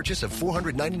carpet purchase of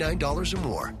 $499 or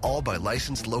more, all by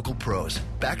licensed local pros.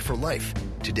 Backed for life.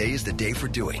 Today is the day for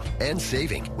doing and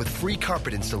saving with free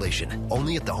carpet installation.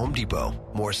 Only at the Home Depot.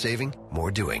 More saving, more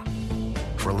doing.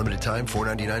 For a limited time,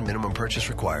 $4.99 minimum purchase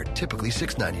required. Typically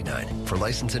 $6.99. For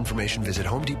license information, visit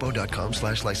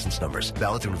homedepot.com/license numbers.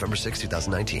 Valid through November 6,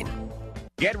 2019.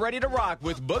 Get ready to rock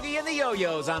with Boogie and the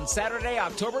Yo-Yos on Saturday,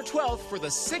 October 12th for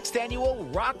the 6th annual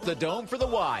Rock the Dome for the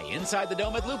Y inside the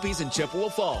Dome at Loopy's in Chippewa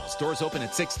Falls. Doors open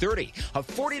at 6:30. A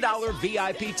 $40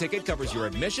 VIP ticket covers your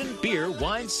admission, beer,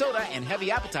 wine, soda, and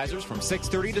heavy appetizers from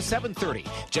 6:30 to 7:30.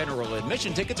 General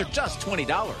admission tickets are just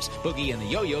 $20. Boogie and the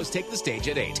Yo-Yos take the stage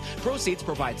at 8. Proceeds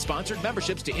provide sponsored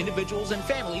memberships to individuals and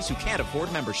families who can't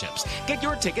afford memberships. Get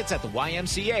your tickets at the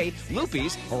YMCA,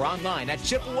 Loopy's, or online at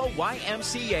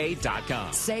ChippewaYMCA.com.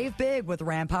 Save big with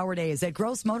Ram Power Days at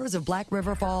Gross Motors of Black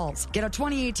River Falls. Get a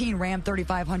 2018 Ram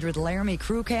 3500 Laramie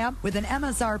Crew Cab with an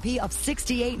MSRP of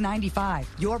 $68.95.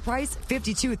 Your price,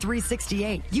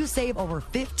 $52,368. You save over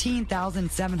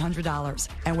 $15,700.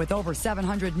 And with over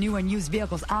 700 new and used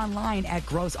vehicles online at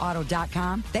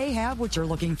GrossAuto.com, they have what you're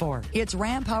looking for. It's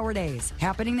Ram Power Days,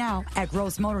 happening now at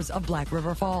Gross Motors of Black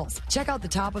River Falls. Check out the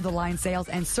top-of-the-line sales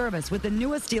and service with the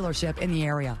newest dealership in the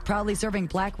area. Proudly serving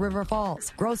Black River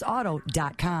Falls. GrossAuto.com.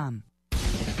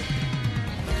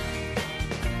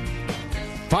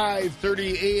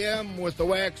 5:30 a.m. with the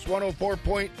Wax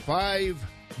 104.5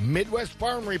 Midwest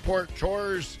Farm Report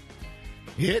chores.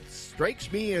 It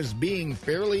strikes me as being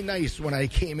fairly nice when I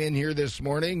came in here this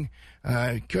morning.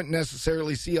 I couldn't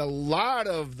necessarily see a lot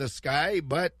of the sky,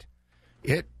 but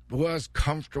it was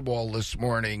comfortable this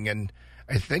morning. And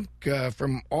I think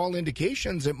from all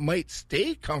indications, it might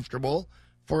stay comfortable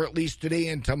for at least today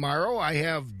and tomorrow. I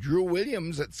have Drew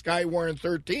Williams at Skywarn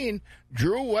 13.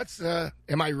 Drew,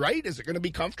 am I right? Is it going to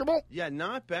be comfortable? Yeah,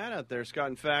 not bad out there, Scott.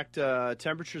 In fact,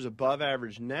 temperatures above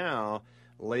average now.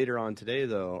 Later on today,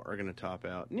 though, are going to top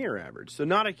out near average. So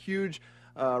not a huge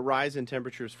rise in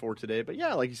temperatures for today. But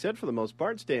yeah, like you said, for the most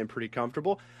part, staying pretty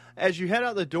comfortable. As you head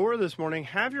out the door this morning,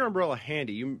 have your umbrella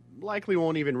handy. You likely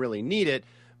won't even really need it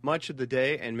much of the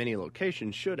day, and many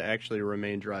locations should actually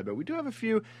remain dry. But we do have a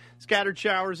few scattered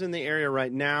showers in the area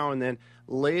right now, and then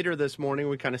later this morning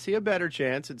we kind of see a better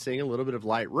chance at seeing a little bit of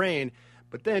light rain.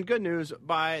 But then good news,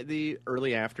 by the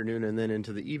early afternoon and then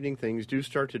into the evening, things do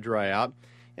start to dry out.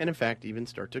 and, in fact, even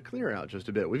start to clear out just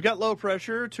a bit. We've got low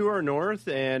pressure to our north,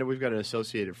 and we've got an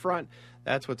associated front.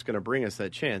 That's what's going to bring us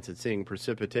that chance at seeing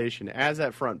precipitation. As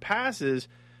that front passes,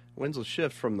 winds will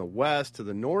shift from the west to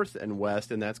the north and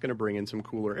west, and that's going to bring in some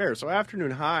cooler air. So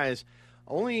afternoon highs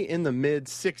only in the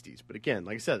mid-60s. But again,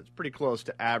 like I said, it's pretty close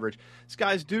to average.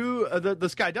 The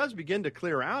sky does begin to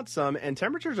clear out some, and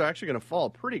temperatures are actually going to fall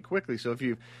pretty quickly. So if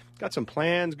you've got some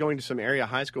plans going to some area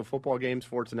high school football games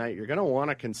for tonight, you're going to want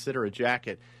to consider a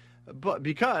jacket. But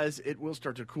because it will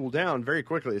start to cool down very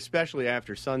quickly, especially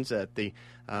after sunset, the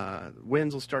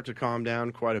winds will start to calm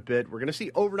down quite a bit. We're going to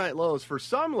see overnight lows for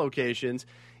some locations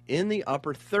in the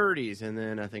upper 30s, and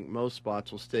then I think most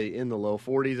spots will stay in the low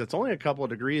 40s. It's only a couple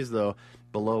of degrees, though,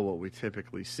 below what we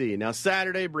typically see. Now,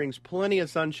 Saturday brings plenty of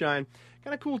sunshine,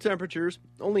 kind of cool temperatures,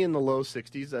 only in the low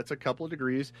 60s. That's a couple of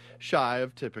degrees shy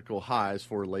of typical highs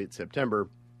for late September.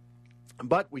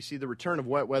 But we see the return of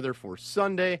wet weather for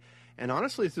Sunday, and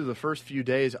honestly through the first few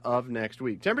days of next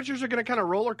week. Temperatures are going to kind of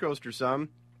roller coaster some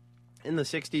in the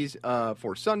 60s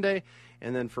for Sunday,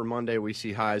 and then for Monday we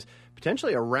see highs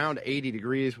potentially around 80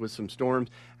 degrees with some storms.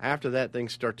 After that,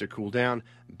 things start to cool down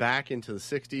back into the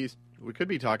 60s. We could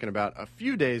be talking about a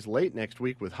few days late next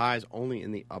week with highs only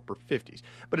in the upper 50s.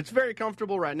 But it's very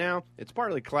comfortable right now. It's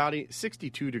partly cloudy,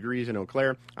 62 degrees in Eau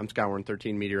Claire. I'm Skywarn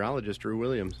 13 meteorologist Drew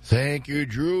Williams. Thank you,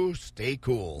 Drew. Stay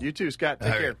cool. You too, Scott.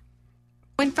 Take care.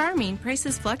 When farming,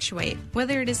 prices fluctuate,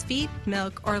 whether it is feed,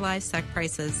 milk, or livestock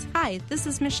prices. Hi, this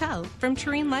is Michelle from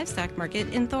Tureen Livestock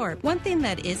Market in Thorpe. One thing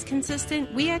that is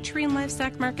consistent, we at Tureen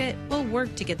Livestock Market will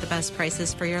work to get the best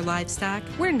prices for your livestock.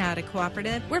 We're not a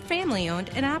cooperative. We're family-owned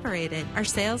and operated. Our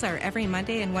sales are every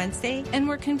Monday and Wednesday, and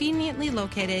we're conveniently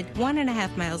located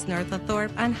 1.5 miles north of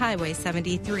Thorpe on Highway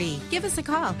 73. Give us a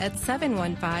call at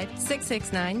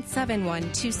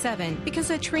 715-669-7127 because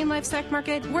at Tureen Livestock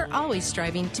Market, we're always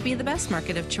striving to be the best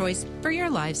market of choice for your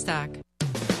livestock.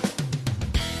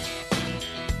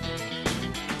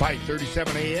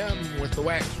 5:37 a.m. with the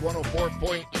Wax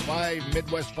 104.5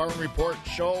 Midwest Farm Report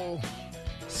show.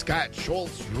 Scott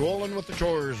Schultz rolling with the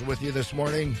chores with you this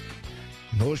morning.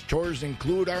 Those chores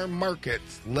include our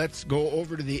markets. Let's go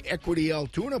over to the Equity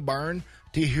Altoona barn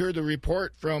to hear the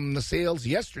report from the sales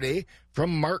yesterday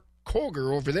from Mark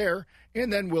Koger over there.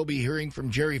 And then we'll be hearing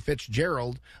from Jerry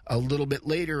Fitzgerald a little bit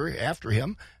later after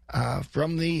him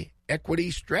from the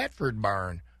Equity Stratford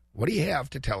barn. What do you have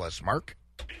to tell us, Mark?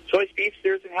 Choice beef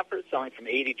steers and heifers selling from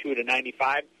 82 to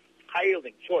 95.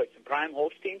 High-yielding choice and prime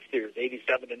Holstein steers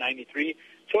 87 to 93.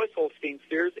 Choice Holstein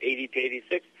steers 80 to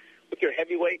 86. With your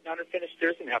heavyweight and underfinished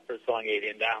steers and heifers selling 80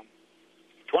 and down.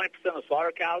 20% of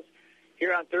slaughter cows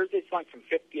here on Thursday selling from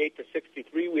 58 to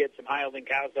 63. We had some high-yielding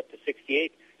cows up to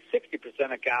 68.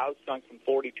 60% of cows selling from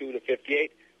 42 to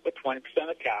 58, with 20%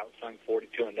 of cows selling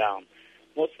 42 and down.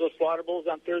 Most of the slaughter bulls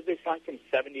on Thursday selling from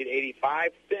 70 to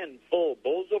 85. Thin, full,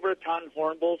 bulls over a ton,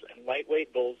 horn bulls, and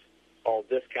lightweight bulls, all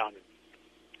discounted.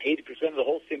 80% of the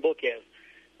Holstein bull calves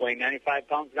weighing 95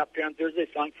 pounds and up here on Thursday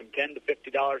selling from $10 to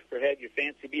 $50 per head. Your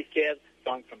fancy beef calves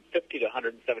selling from $50 to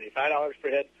 $175 per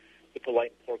head, with the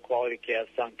light and poor quality calves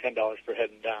selling $10 per head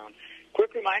and down.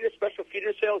 Quick reminder, special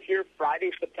feeder sale here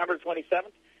Friday, September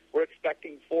 27th. We're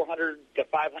expecting 400 to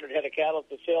 500 head of cattle at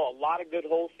the sale, a lot of good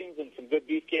Holsteins and some good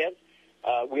beef calves.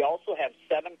 We also have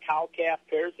 7 cow-calf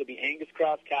pairs. They'll be Angus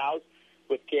cross cows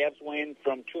with calves weighing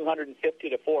from 250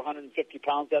 to 450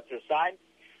 pounds at their side.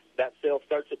 That sale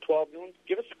starts at 12 noon.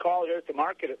 Give us a call here at the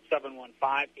market at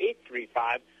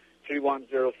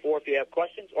 715-835-3104 if you have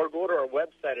questions, or go to our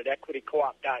website at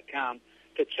equitycoop.com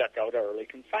to check out our early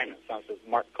consignments. This is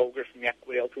Mark Koger from the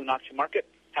Equity Altoona Auction Market.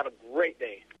 Have a great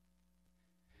day.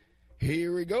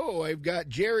 Here we go. I've got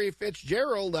Jerry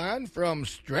Fitzgerald on from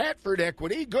Stratford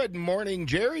Equity. Good morning,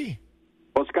 Jerry.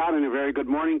 Well, Scott, and a very good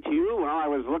morning to you. Well, I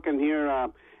was looking here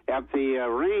at the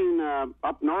rain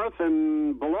up north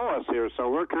and below us here, so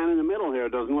we're kind of in the middle here.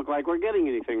 It doesn't look like we're getting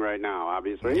anything right now,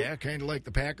 obviously. Yeah, kind of like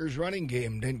the Packers running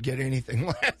game. Didn't get anything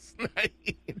last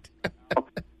night.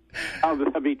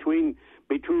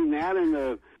 Between that and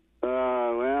the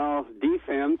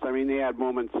defense, I mean, they had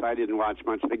moments. I didn't watch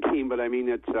much of the game, but I mean,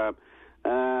 it's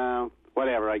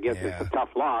whatever. I guess it's a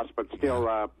tough loss, but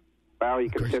still, you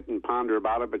can sit and ponder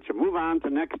about it. But you move on to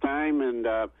next time, and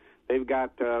they've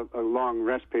got a long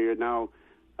rest period now.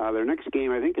 Their next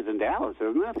game, I think, is in Dallas,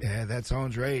 isn't it? Yeah, that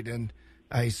sounds right. And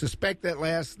I suspect that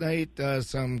last night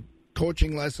some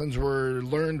coaching lessons were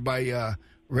learned by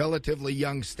relatively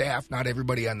young staff. Not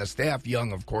everybody on the staff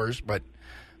young, of course, but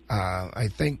I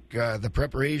think the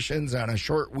preparations on a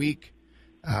short week,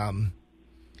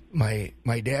 my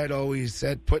dad always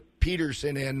said put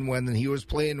Peterson in when he was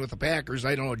playing with the Packers.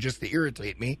 I don't know, just to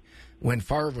irritate me. when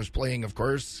Favre was playing, of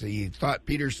course, he thought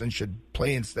Peterson should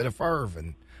play instead of Favre.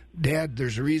 And, Dad,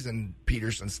 there's a reason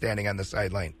Peterson's standing on the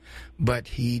sideline. But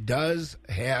he does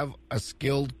have a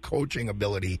skilled coaching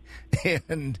ability.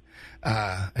 And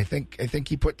I think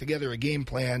he put together a game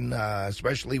plan,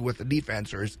 especially with the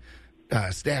defense, or his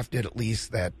staff did at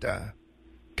least, that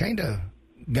kind of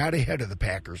got ahead of the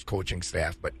Packers coaching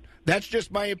staff. But that's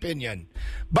just my opinion.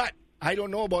 But I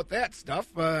don't know about that stuff.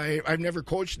 I've never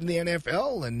coached in the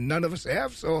NFL, and none of us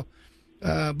have. So,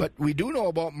 but we do know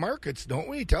about markets, don't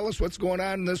we? Tell us what's going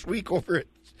on this week over at,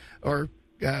 or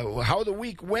how the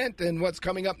week went and what's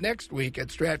coming up next week at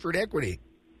Stratford Equity.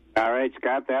 All right,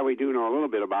 Scott, that we do know a little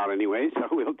bit about anyway, so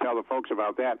we'll tell the folks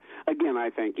about that. Again, I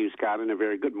thank you, Scott, and a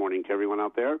very good morning to everyone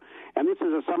out there. And this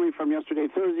is a summary from yesterday,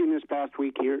 Thursday, and this past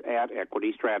week here at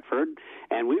Equity Stratford.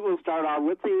 And we will start out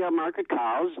with the market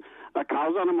cows.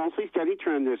 Cows on a mostly steady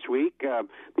trend this week.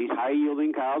 These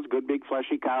high-yielding cows, good big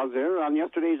fleshy cows there. On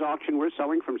yesterday's auction, we're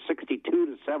selling from 62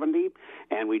 to 70,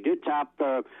 and we did top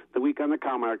the week on the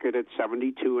cow market at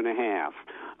 72.5.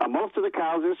 Most of the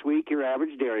cows this week, your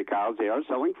average dairy cows, they are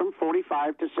selling from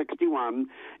 45 to 61,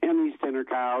 and these thinner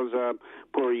cows,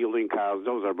 poor-yielding cows,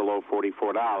 those are below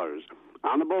 $44.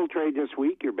 On the bull trade this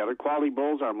week, your better quality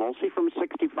bulls are mostly from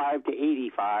 65 to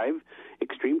 85.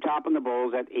 Extreme top on the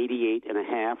bulls at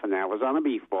 88.5, and that was on a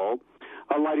beef bull.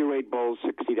 A lighter weight bulls,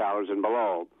 $60 and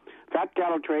below. Fat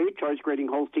cattle trade, choice grading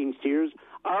Holstein steers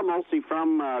are mostly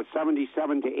from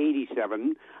 77 to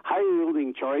 87. Higher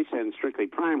yielding choice and strictly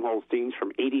prime Holsteins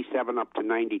from 87 up to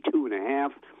 92.5.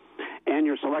 And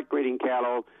your select grading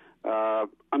cattle,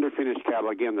 underfinished cattle,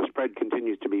 again, the spread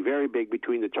continues to be very big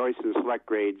between the choice and select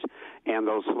grades, and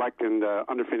those select and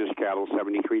underfinished cattle,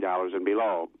 $73 and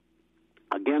below.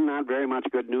 Again, not very much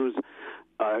good news,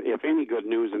 if any good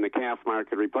news in the calf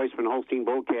market. Replacement Holstein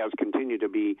bull calves continue to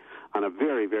be on a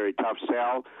very, very tough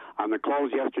sell. On the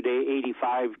close yesterday,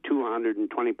 85 to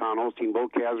 120-pound Holstein bull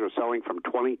calves were selling from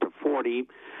 20 to 40.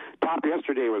 Top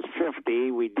yesterday was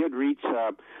 50. We did reach,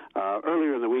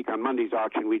 earlier in the week on Monday's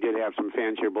auction, we did have some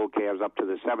fancier bull calves up to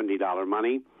the $70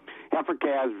 money. Heifer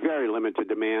calves, very limited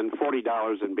demand,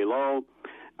 $40 and below.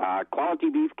 Quality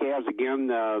beef calves, again,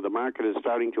 the market is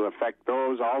starting to affect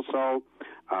those also.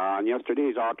 On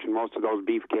yesterday's auction, most of those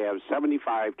beef calves,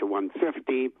 75 to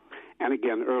 150. And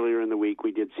again, earlier in the week,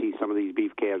 we did see some of these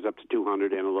beef calves up to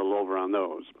 200 and a little over on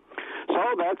those. So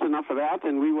that's enough of that,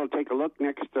 and we will take a look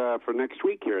next for next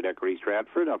week here at Equity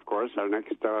Stratford. Of course, our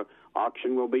next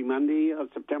auction will be Monday,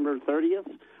 September 30th.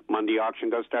 Monday auction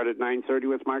does start at 9:30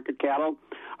 with market cattle.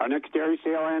 Our next dairy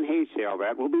sale and hay sale,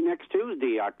 that will be next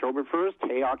Tuesday, October 1st.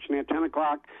 Hay auction at 10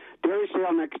 o'clock. Dairy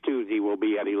sale next Tuesday will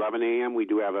be at 11 a.m. We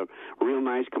do have a real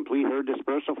nice complete herd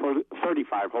dispersal for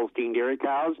 35 Holstein dairy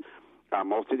cows.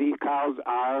 Most of these cows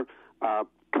are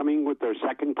coming with their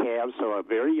second calves, so a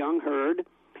very young herd,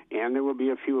 and there will be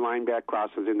a few lineback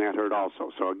crosses in that herd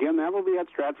also. So, again, that will be at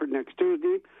Stratford next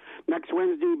Tuesday. Next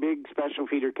Wednesday, big special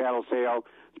feeder cattle sale,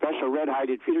 special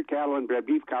red-hided feeder cattle and bred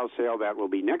beef cow sale. That will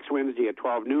be next Wednesday at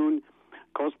 12 noon,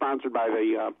 co-sponsored by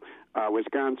the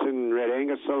Wisconsin Red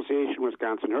Angus Association,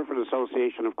 Wisconsin Hereford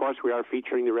Association. Of course, we are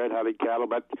featuring the red-hided cattle,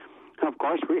 but, of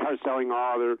course, we are selling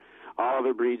all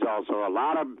other breeds also. A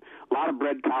lot of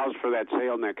bred cows for that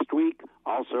sale next week.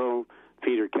 Also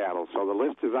feeder cattle. So the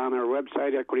list is on our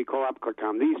website, Equity Co-op. Click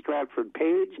on the Stratford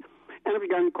page. And if you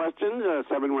got any questions,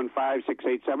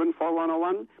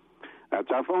 715-687-4101.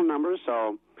 That's our phone number.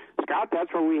 So, Scott,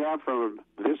 that's what we have for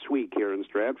this week here in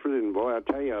Stratford. And, boy, I'll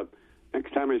tell you,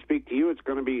 next time I speak to you, it's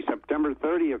going to be September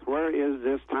 30th. Where is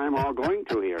this time all going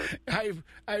to here?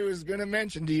 I was going to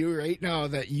mention to you right now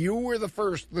that you were the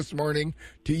first this morning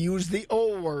to use the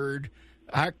O word,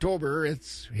 October.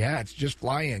 It's just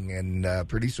flying, and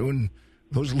pretty soon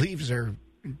those leaves are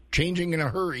changing in a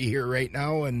hurry here right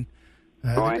now. And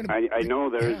I know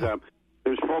there's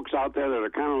folks out there that are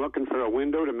kind of looking for a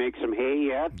window to make some hay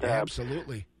yet.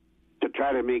 Absolutely. To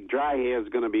try to make dry hay is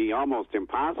going to be almost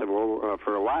impossible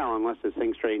for a while unless this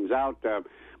thing straightens out. Well,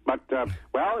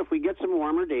 if we get some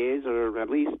warmer days or at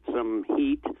least some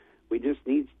heat, we just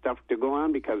need stuff to go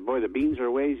on because, boy, the beans are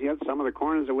ways yet. Some of the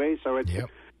corn is away. So it's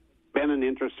been an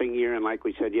interesting year. And like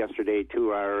we said yesterday,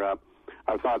 too, our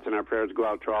thoughts and our prayers go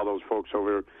out to all those folks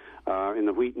over in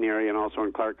the Wheaton area and also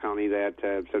in Clark County that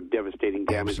have some devastating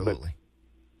damage. Absolutely.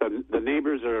 But the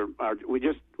neighbors we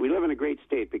live in a great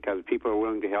state because people are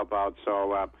willing to help out.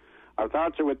 So our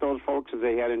thoughts are with those folks as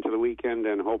they head into the weekend,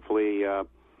 and hopefully, I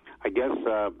guess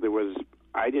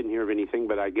I didn't hear of anything,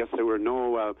 but I guess there were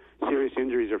no serious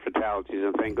injuries or fatalities,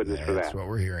 and thank goodness for that. That's what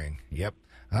we're hearing. Yep.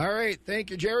 All right. Thank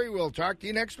you, Jerry. We'll talk to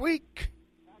you next week.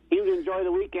 You enjoy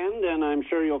the weekend, and I'm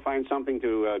sure you'll find something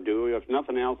to do. If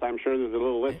nothing else, I'm sure there's a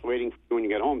little list waiting for you when you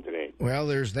get home today. Well,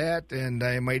 there's that, and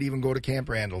I might even go to Camp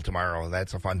Randall tomorrow.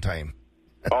 That's a fun time.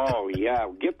 Oh, yeah.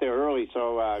 Get there early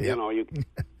so, Yep. you know, you can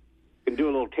do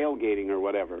a little tailgating or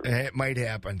whatever. It might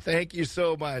happen. Thank you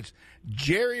so much.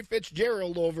 Jerry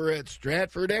Fitzgerald over at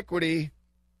Stratford Equity.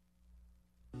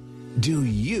 Do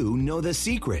you know the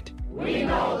secret? We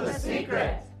know the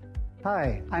secret.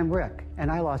 Hi, I'm Rick, and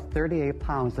I lost 38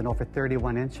 pounds in over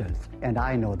 31 inches, and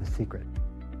I know the secret.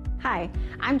 Hi,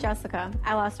 I'm Jessica.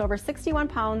 I lost over 61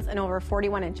 pounds and over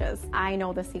 41 inches. I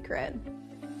know the secret.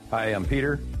 Hi, I'm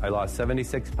Peter. I lost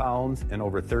 76 pounds and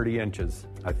over 30 inches.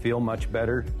 I feel much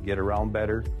better, get around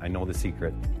better. I know the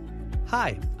secret.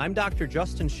 Hi, I'm Dr.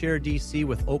 Justin Scher, DC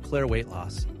with Eau Claire Weight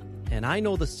Loss, and I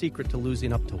know the secret to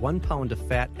losing up to 1 pound of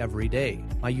fat every day.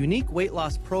 My unique weight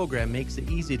loss program makes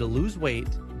it easy to lose weight,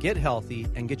 get healthy,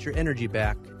 and get your energy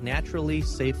back naturally,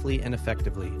 safely, and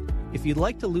effectively. If you'd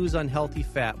like to lose unhealthy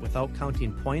fat without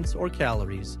counting points or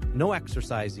calories, no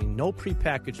exercising, no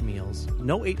prepackaged meals,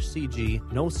 no HCG,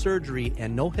 no surgery,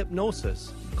 and no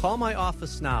hypnosis, call my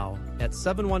office now at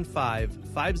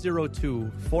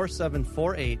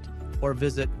 715-502-4748 or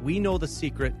visit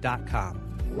WeKnowTheSecret.com.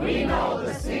 We know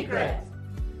the secret.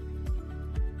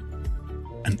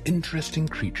 An interesting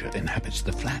creature inhabits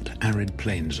the flat, arid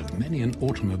plains of many an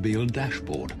automobile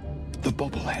dashboard, the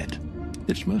bobblehead.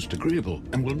 It's most agreeable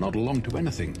and will nod along to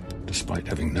anything, despite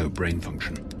having no brain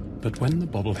function. But when the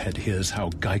bobblehead hears how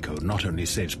Geico not only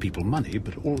saves people money,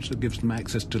 but also gives them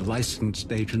access to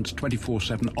licensed agents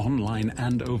 24/7 online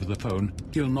and over the phone,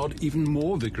 he'll nod even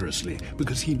more vigorously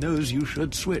because he knows you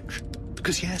should switch.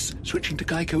 Because yes, switching to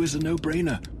Geico is a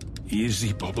no-brainer.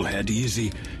 Easy, bobblehead,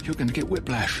 easy. You're going to get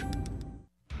whiplash.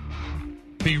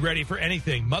 Be ready for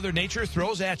anything Mother Nature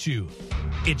throws at you.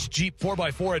 It's Jeep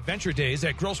 4x4 Adventure Days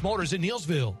at Gross Motors in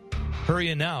Neillsville. Hurry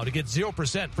in now to get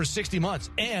 0% for 60 months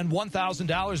and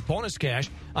 $1,000 bonus cash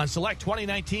on select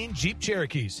 2019 Jeep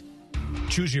Cherokees.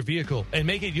 Choose your vehicle and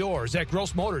make it yours at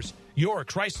Gross Motors, your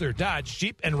Chrysler, Dodge,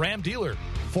 Jeep, and Ram dealer.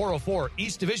 404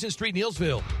 East Division Street,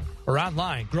 Neillsville. Or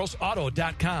online,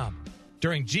 grossauto.com.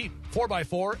 During Jeep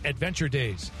 4x4 Adventure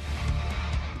Days.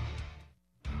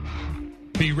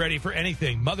 Be ready for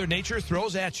anything Mother Nature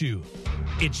throws at you.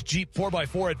 It's Jeep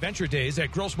 4x4 Adventure Days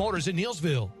at Gross Motors in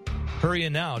Neillsville. Hurry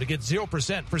in now to get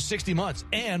 0% for 60 months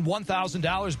and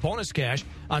 $1,000 bonus cash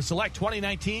on select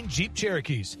 2019 Jeep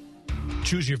Cherokees.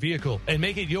 Choose your vehicle and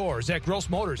make it yours at Gross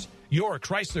Motors, your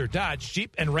Chrysler, Dodge,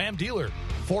 Jeep, and Ram dealer.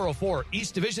 404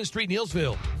 East Division Street,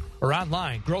 Neillsville. Or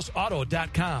online,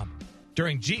 grossauto.com.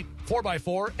 During Jeep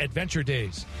 4x4 Adventure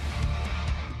Days.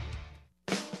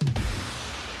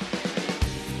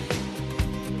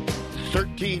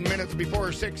 "13 minutes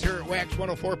before 6 here at Wax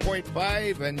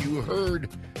 104.5, and you heard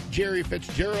Jerry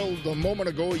Fitzgerald a moment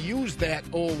ago use that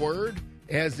O word,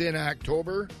 as in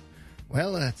October.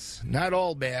 Well, that's not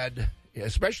all bad,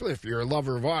 especially if you're a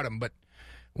lover of autumn, but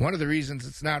one of the reasons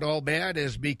it's not all bad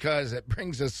is because it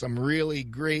brings us some really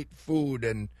great food,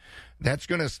 and that's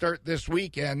going to start this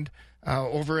weekend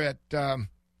over at,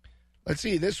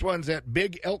 this one's at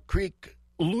Big Elk Creek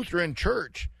Lutheran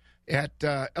Church at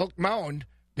Elk Mound.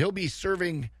 They'll be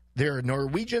serving their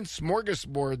Norwegian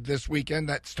smorgasbord this weekend.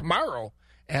 That's tomorrow,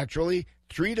 actually,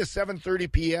 3 to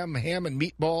 7:30 p.m., ham and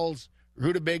meatballs,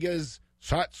 rutabagas,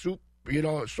 sot soup,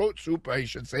 I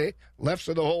should say, lefts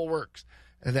of the whole works.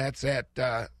 And that's at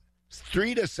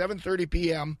 3 to 7:30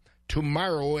 p.m.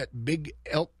 tomorrow at Big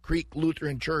Elk Creek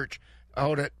Lutheran Church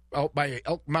out by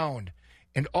Elk Mound.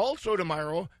 And also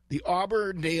tomorrow, the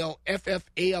Auburndale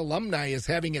FFA alumni is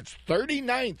having its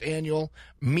 39th annual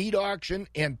meat auction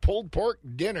and pulled pork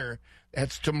dinner.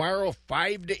 That's tomorrow,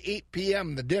 5 to 8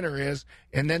 p.m. the dinner is.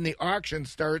 And then the auction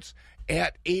starts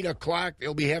at 8 o'clock.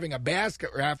 They'll be having a basket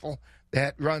raffle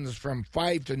that runs from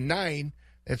 5 to 9.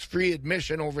 That's free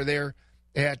admission over there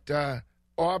at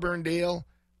Auburndale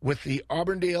with the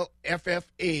Auburndale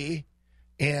FFA.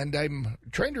 And I'm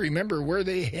trying to remember where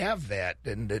they have that,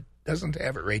 and it doesn't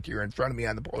have it right here in front of me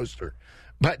on the poster.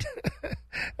 But,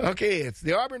 okay, it's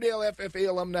the Auburndale FFA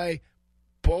alumni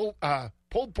pulled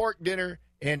pork dinner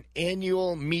and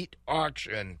annual meat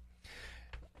auction.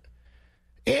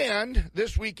 And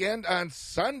this weekend on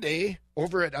Sunday,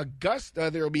 over at Augusta,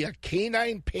 there will be a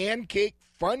Canine Pancake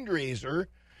fundraiser.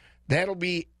 That'll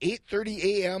be 8:30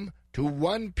 a.m. to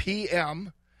 1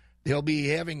 p.m. They'll be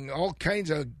having all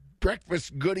kinds of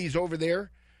breakfast goodies over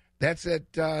there. That's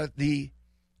at the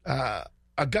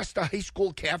Augusta High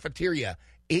School cafeteria,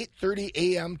 8:30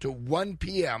 a.m. to 1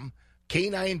 p.m.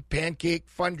 Canine Pancake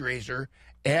fundraiser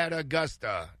at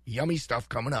Augusta. Yummy stuff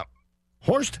coming up.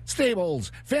 Horst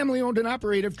Stables, family-owned and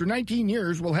operated for 19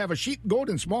 years, will have a sheep, goat,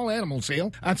 and small animal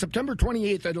sale on September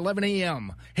 28th at 11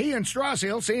 a.m. Hay and straw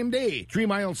sale same day, 3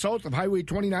 miles south of Highway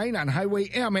 29 on Highway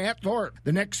M at Thorpe.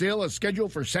 The next sale is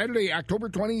scheduled for Saturday, October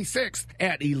 26th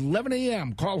at 11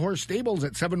 a.m. Call Horst Stables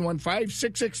at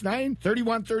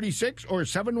 715-669-3136 or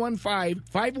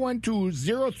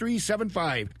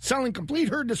 715-512-0375. Selling complete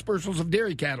herd dispersals of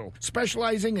dairy cattle,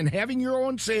 specializing in having your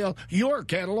own sale, your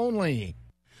cattle only.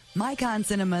 Mycon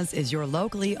Cinemas is your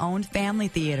locally owned family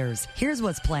theaters. Here's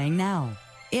what's playing now.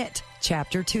 It,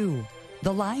 Chapter 2,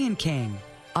 The Lion King,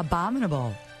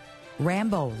 Abominable,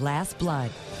 Rambo, Last Blood,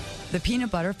 The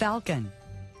Peanut Butter Falcon,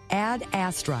 Ad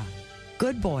Astra,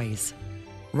 Good Boys,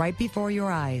 Right Before Your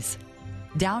Eyes,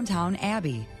 Downtown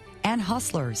Abbey, and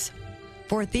Hustlers.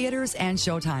 For theaters and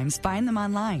showtimes, find them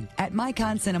online at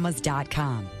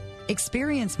myconcinemas.com.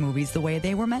 Experience movies the way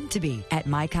they were meant to be at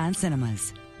Mycon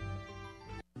Cinemas.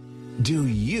 Do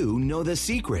you know the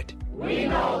secret? We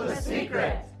know the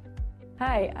secret.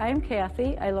 Hi, I'm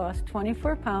Kathy. I lost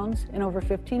 24 pounds and over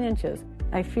 15 inches.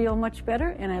 I feel much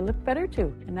better and I look better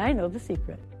too, and I know the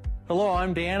secret. Hello,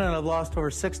 I'm Dan and I've lost over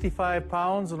 65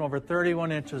 pounds and over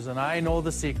 31 inches, and I know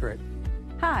the secret.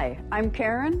 Hi, I'm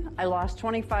Karen. I lost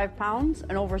 25 pounds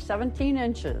and over 17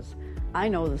 inches. I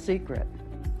know the secret.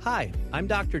 Hi, I'm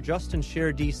Dr. Justin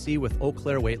Scher, DC with Eau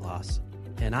Claire Weight Loss,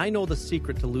 and I know the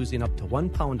secret to losing up to 1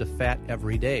 pound of fat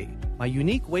every day. My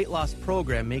unique weight loss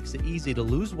program makes it easy to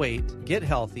lose weight, get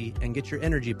healthy, and get your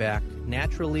energy back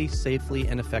naturally, safely,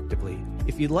 and effectively.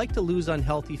 If you'd like to lose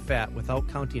unhealthy fat without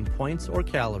counting points or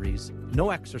calories, no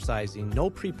exercising,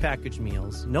 no prepackaged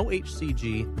meals, no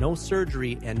HCG, no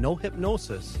surgery, and no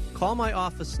hypnosis, call my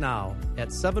office now at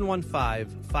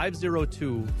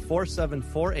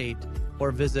 715-502-4748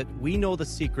 or visit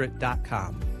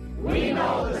WeKnowTheSecret.com. We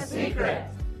know the secret.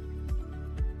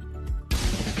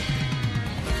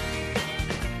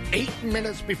 8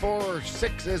 minutes before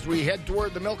 6 as we head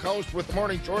toward the Milk House with the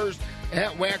morning chores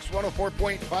at Wax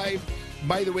 104.5.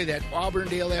 By the way, that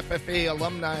Auburndale FFA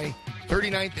alumni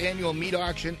 39th annual meat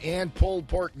auction and pulled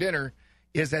pork dinner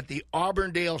is at the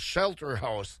Auburndale Shelter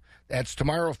House. That's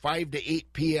tomorrow 5 to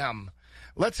 8 p.m.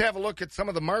 Let's have a look at some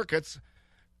of the markets.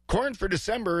 Corn for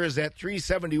December is at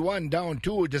 $3.71, down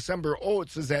 2. December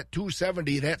oats is at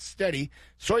 $2.70. That's steady.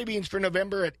 Soybeans for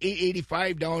November at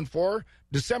 $8.85, down 4.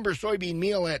 December soybean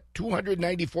meal at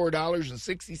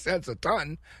 $294.60 a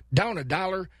ton, down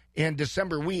 $1. And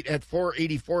December wheat at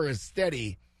 $4.84 is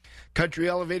steady. Country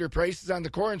elevator prices on the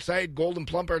corn side. Golden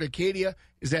Plump Arcadia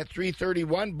is at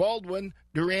 $3.31. Baldwin,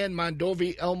 Duran,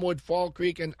 Mondovi, Elmwood, Fall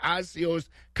Creek, and Osio's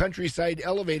Countryside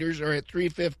elevators are at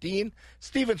 $3.15.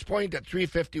 Stevens Point at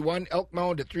 $3.51. Elk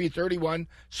Mound at $3.31.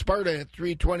 Sparta at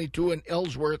 $3.22. And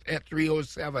Ellsworth at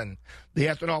 $3.07. The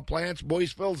ethanol plants,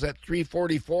 Boyceville's at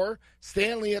 $3.44.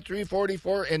 Stanley at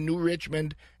 $3.44. And New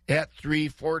Richmond at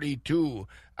 $3.42.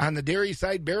 On the dairy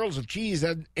side, barrels of cheese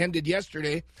ended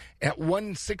yesterday at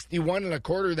 $1.61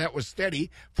 1/4. That was steady.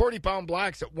 40-pound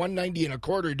blocks at $1.90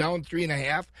 1/4, down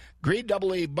 3.5. Grade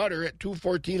AA butter at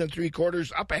 $2.14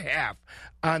 3/4, up 1/2.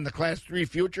 On the Class 3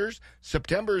 futures,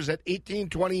 September is at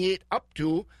 $18.28, up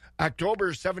 2.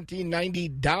 October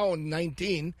 $17.90, down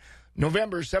 19.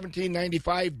 November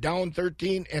 $17.95, down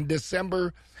 13, and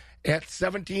December at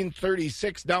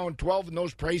 $17.36, down 12, and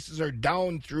those prices are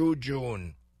down through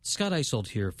June. Scott Isold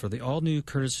here for the all-new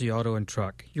Courtesy Auto and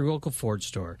Truck, your local Ford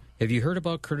store. Have you heard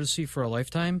about Courtesy for a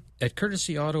Lifetime? At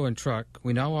Courtesy Auto and Truck,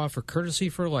 we now offer Courtesy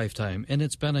for a Lifetime, and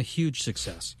it's been a huge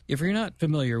success. If you're not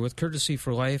familiar with Courtesy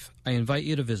for Life, I invite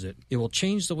you to visit. It will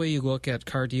change the way you look at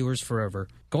car dealers forever.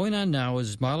 Going on now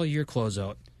is model year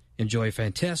closeout. Enjoy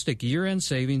fantastic year-end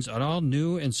savings on all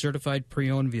new and certified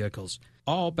pre-owned vehicles,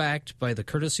 all backed by the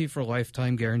Courtesy for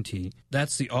Lifetime guarantee.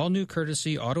 That's the all-new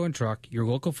Courtesy Auto and Truck, your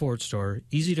local Ford store,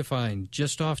 easy to find,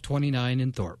 just off 29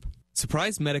 in Thorpe.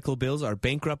 Surprise medical bills are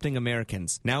bankrupting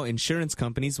Americans. Now insurance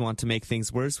companies want to make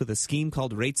things worse with a scheme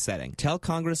called rate setting. Tell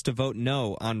Congress to vote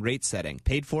no on rate setting,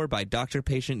 paid for by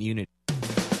doctor-patient unity.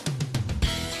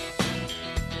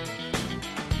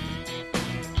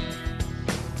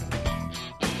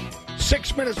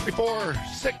 Six minutes before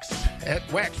 6 at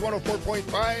Wax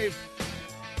 104.5.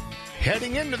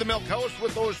 Heading into the Milk House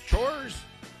with those chores.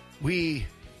 We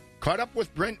caught up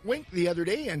with Brent Wink the other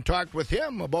day and talked with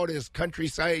him about his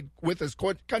Countryside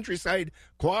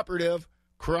Cooperative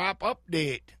crop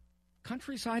update.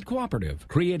 Countryside Cooperative,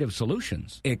 creative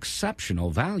solutions, exceptional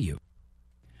value.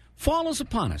 Fall is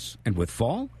upon us, and with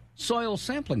fall, soil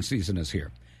sampling season is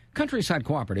here. Countryside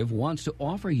Cooperative wants to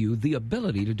offer you the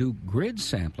ability to do grid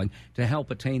sampling to help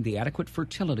attain the adequate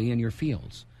fertility in your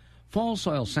fields. Fall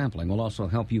soil sampling will also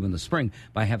help you in the spring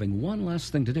by having one less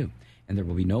thing to do, and there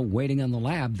will be no waiting on the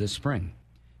lab this spring.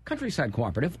 Countryside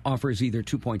Cooperative offers either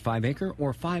 2.5-acre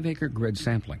or 5-acre grid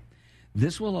sampling.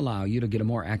 This will allow you to get a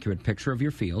more accurate picture of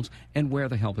your fields and where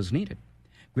the help is needed.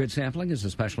 Grid sampling is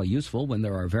especially useful when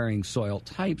there are varying soil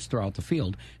types throughout the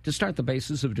field to start the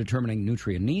basis of determining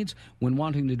nutrient needs when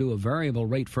wanting to do a variable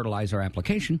rate fertilizer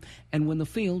application and when the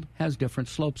field has different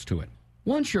slopes to it.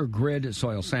 Once your grid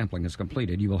soil sampling is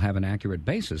completed, you will have an accurate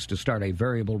basis to start a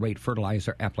variable rate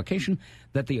fertilizer application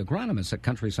that the agronomists at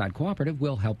Countryside Cooperative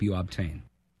will help you obtain.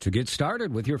 To get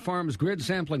started with your farm's grid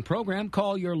sampling program,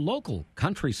 call your local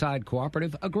Countryside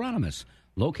Cooperative agronomist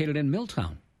located in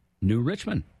Milltown, New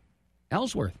Richmond,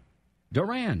 Ellsworth,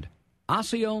 Durand,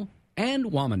 Osseo, and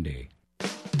Wamandee.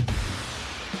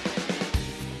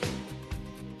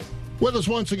 With us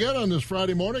once again on this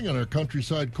Friday morning on our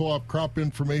Countryside Co-op Crop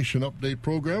Information Update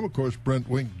program, of course, Brent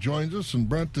Wink joins us. And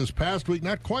Brent, this past week,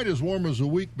 not quite as warm as the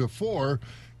week before,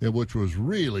 which was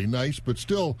really nice, but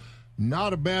still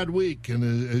not a bad week.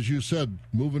 And as you said,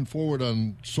 moving forward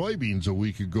on soybeans a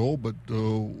week ago. But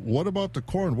what about the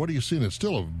corn? What are you seeing? It's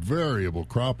still a variable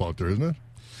crop out there, isn't it?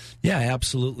 Yeah,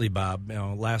 absolutely, Bob.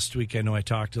 Last week I know I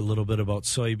talked a little bit about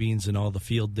soybeans and all the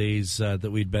field days that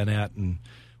we'd been at, and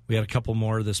we had a couple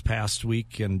more this past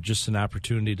week, and just an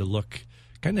opportunity to look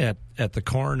kind of at the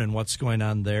corn and what's going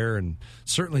on there. And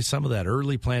certainly some of that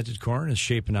early planted corn is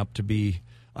shaping up to be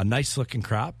a nice-looking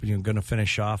crop. You're going to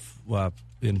finish off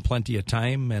in plenty of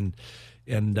time,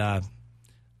 and a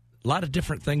lot of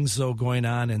different things, though, going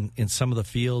on in some of the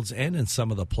fields and in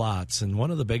some of the plots. And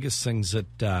one of the biggest things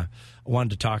that I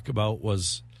wanted to talk about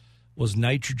was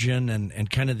nitrogen and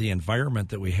kind of the environment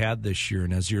that we had this year.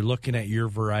 And as you're looking at your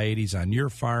varieties on your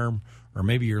farm, or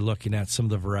maybe you're looking at some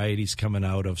of the varieties coming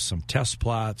out of some test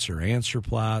plots or answer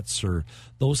plots or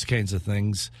those kinds of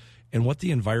things, and what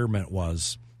the environment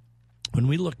was. When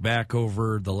we look back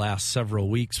over the last several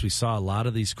weeks, we saw a lot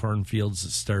of these cornfields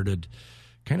that started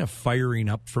kind of firing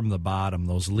up from the bottom,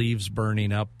 those leaves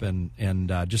burning up and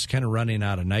just kind of running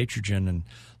out of nitrogen. And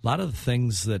a lot of the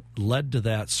things that led to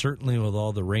that, certainly with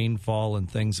all the rainfall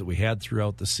and things that we had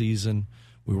throughout the season,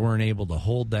 we weren't able to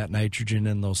hold that nitrogen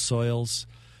in those soils.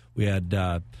 We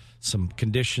had some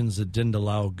conditions that didn't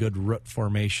allow good root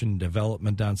formation,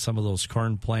 development on some of those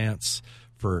corn plants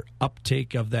for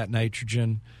uptake of that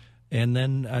nitrogen. And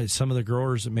then some of the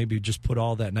growers that maybe just put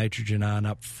all that nitrogen on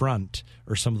up front,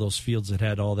 or some of those fields that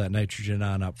had all that nitrogen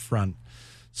on up front.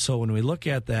 So when we look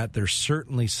at that, there's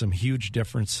certainly some huge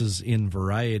differences in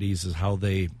varieties as how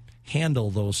they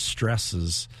handle those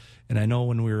stresses. And I know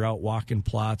when we were out walking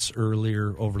plots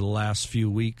earlier over the last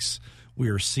few weeks, we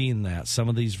were seeing that. Some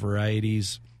of these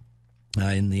varieties,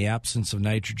 in the absence of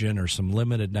nitrogen or some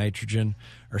limited nitrogen,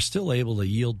 are still able to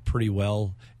yield pretty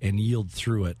well and yield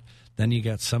through it. Then you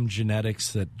got some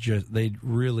genetics that they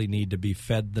really need to be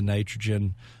fed the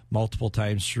nitrogen multiple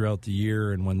times throughout the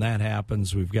year, and when that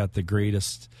happens, we've got the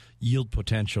greatest yield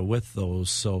potential with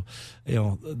those. So,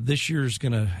 this year's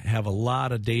going to have a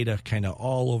lot of data kind of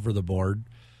all over the board.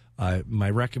 My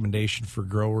recommendation for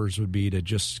growers would be to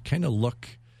just kind of look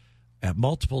at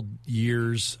multiple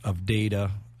years of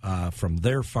data from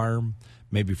their farm,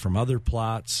 maybe from other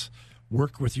plots.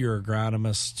 Work with your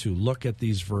agronomist to look at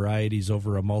these varieties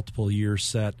over a multiple year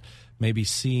set, maybe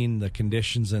seeing the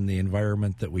conditions and the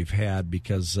environment that we've had,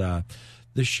 because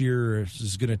this year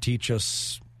is going to teach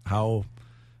us how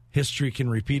history can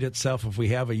repeat itself if we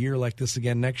have a year like this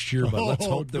again next year, but let's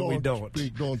hope that we don't.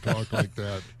 Don't talk like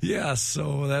that. Yeah,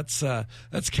 so that's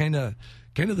kind of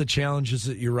the challenges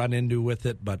that you run into with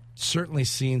it, but certainly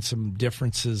seeing some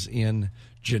differences in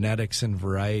genetics and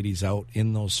varieties out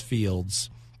in those fields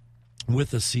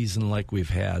with a season like we've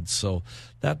had. So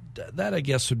that I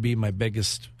guess would be my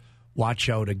biggest watch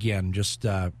out. Again, just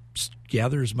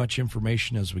gather as much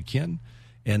information as we can,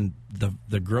 and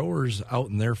the growers out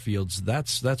in their fields,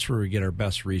 that's where we get our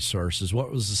best resources.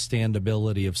 What was the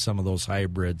standability of some of those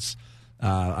hybrids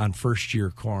on first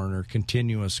year corn or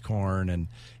continuous corn, and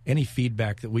any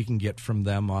feedback that we can get from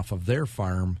them off of their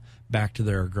farm back to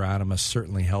their agronomist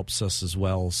certainly helps us as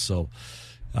well. So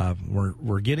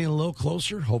we're getting a little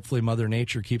closer. Hopefully Mother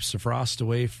Nature keeps the frost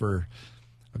away for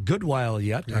a good while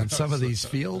yet on some of these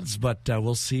fields, but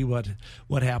we'll see what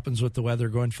happens with the weather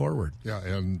going forward. Yeah,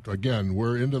 and again,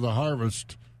 we're into the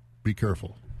harvest. Be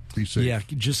careful. Be safe. Yeah,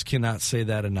 just cannot say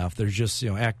that enough. There's just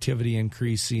activity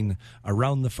increasing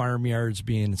around the farmyards,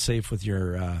 being safe with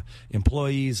your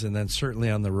employees, and then certainly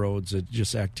on the roads.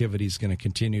 Just activity is going to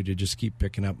continue to just keep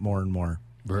picking up more and more.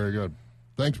 Very good.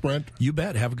 Thanks, Brent. You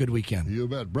bet. Have a good weekend. You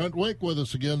bet. Brent Wink with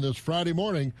us again this Friday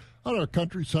morning on our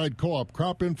Countryside Co-op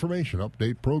Crop Information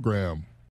Update program.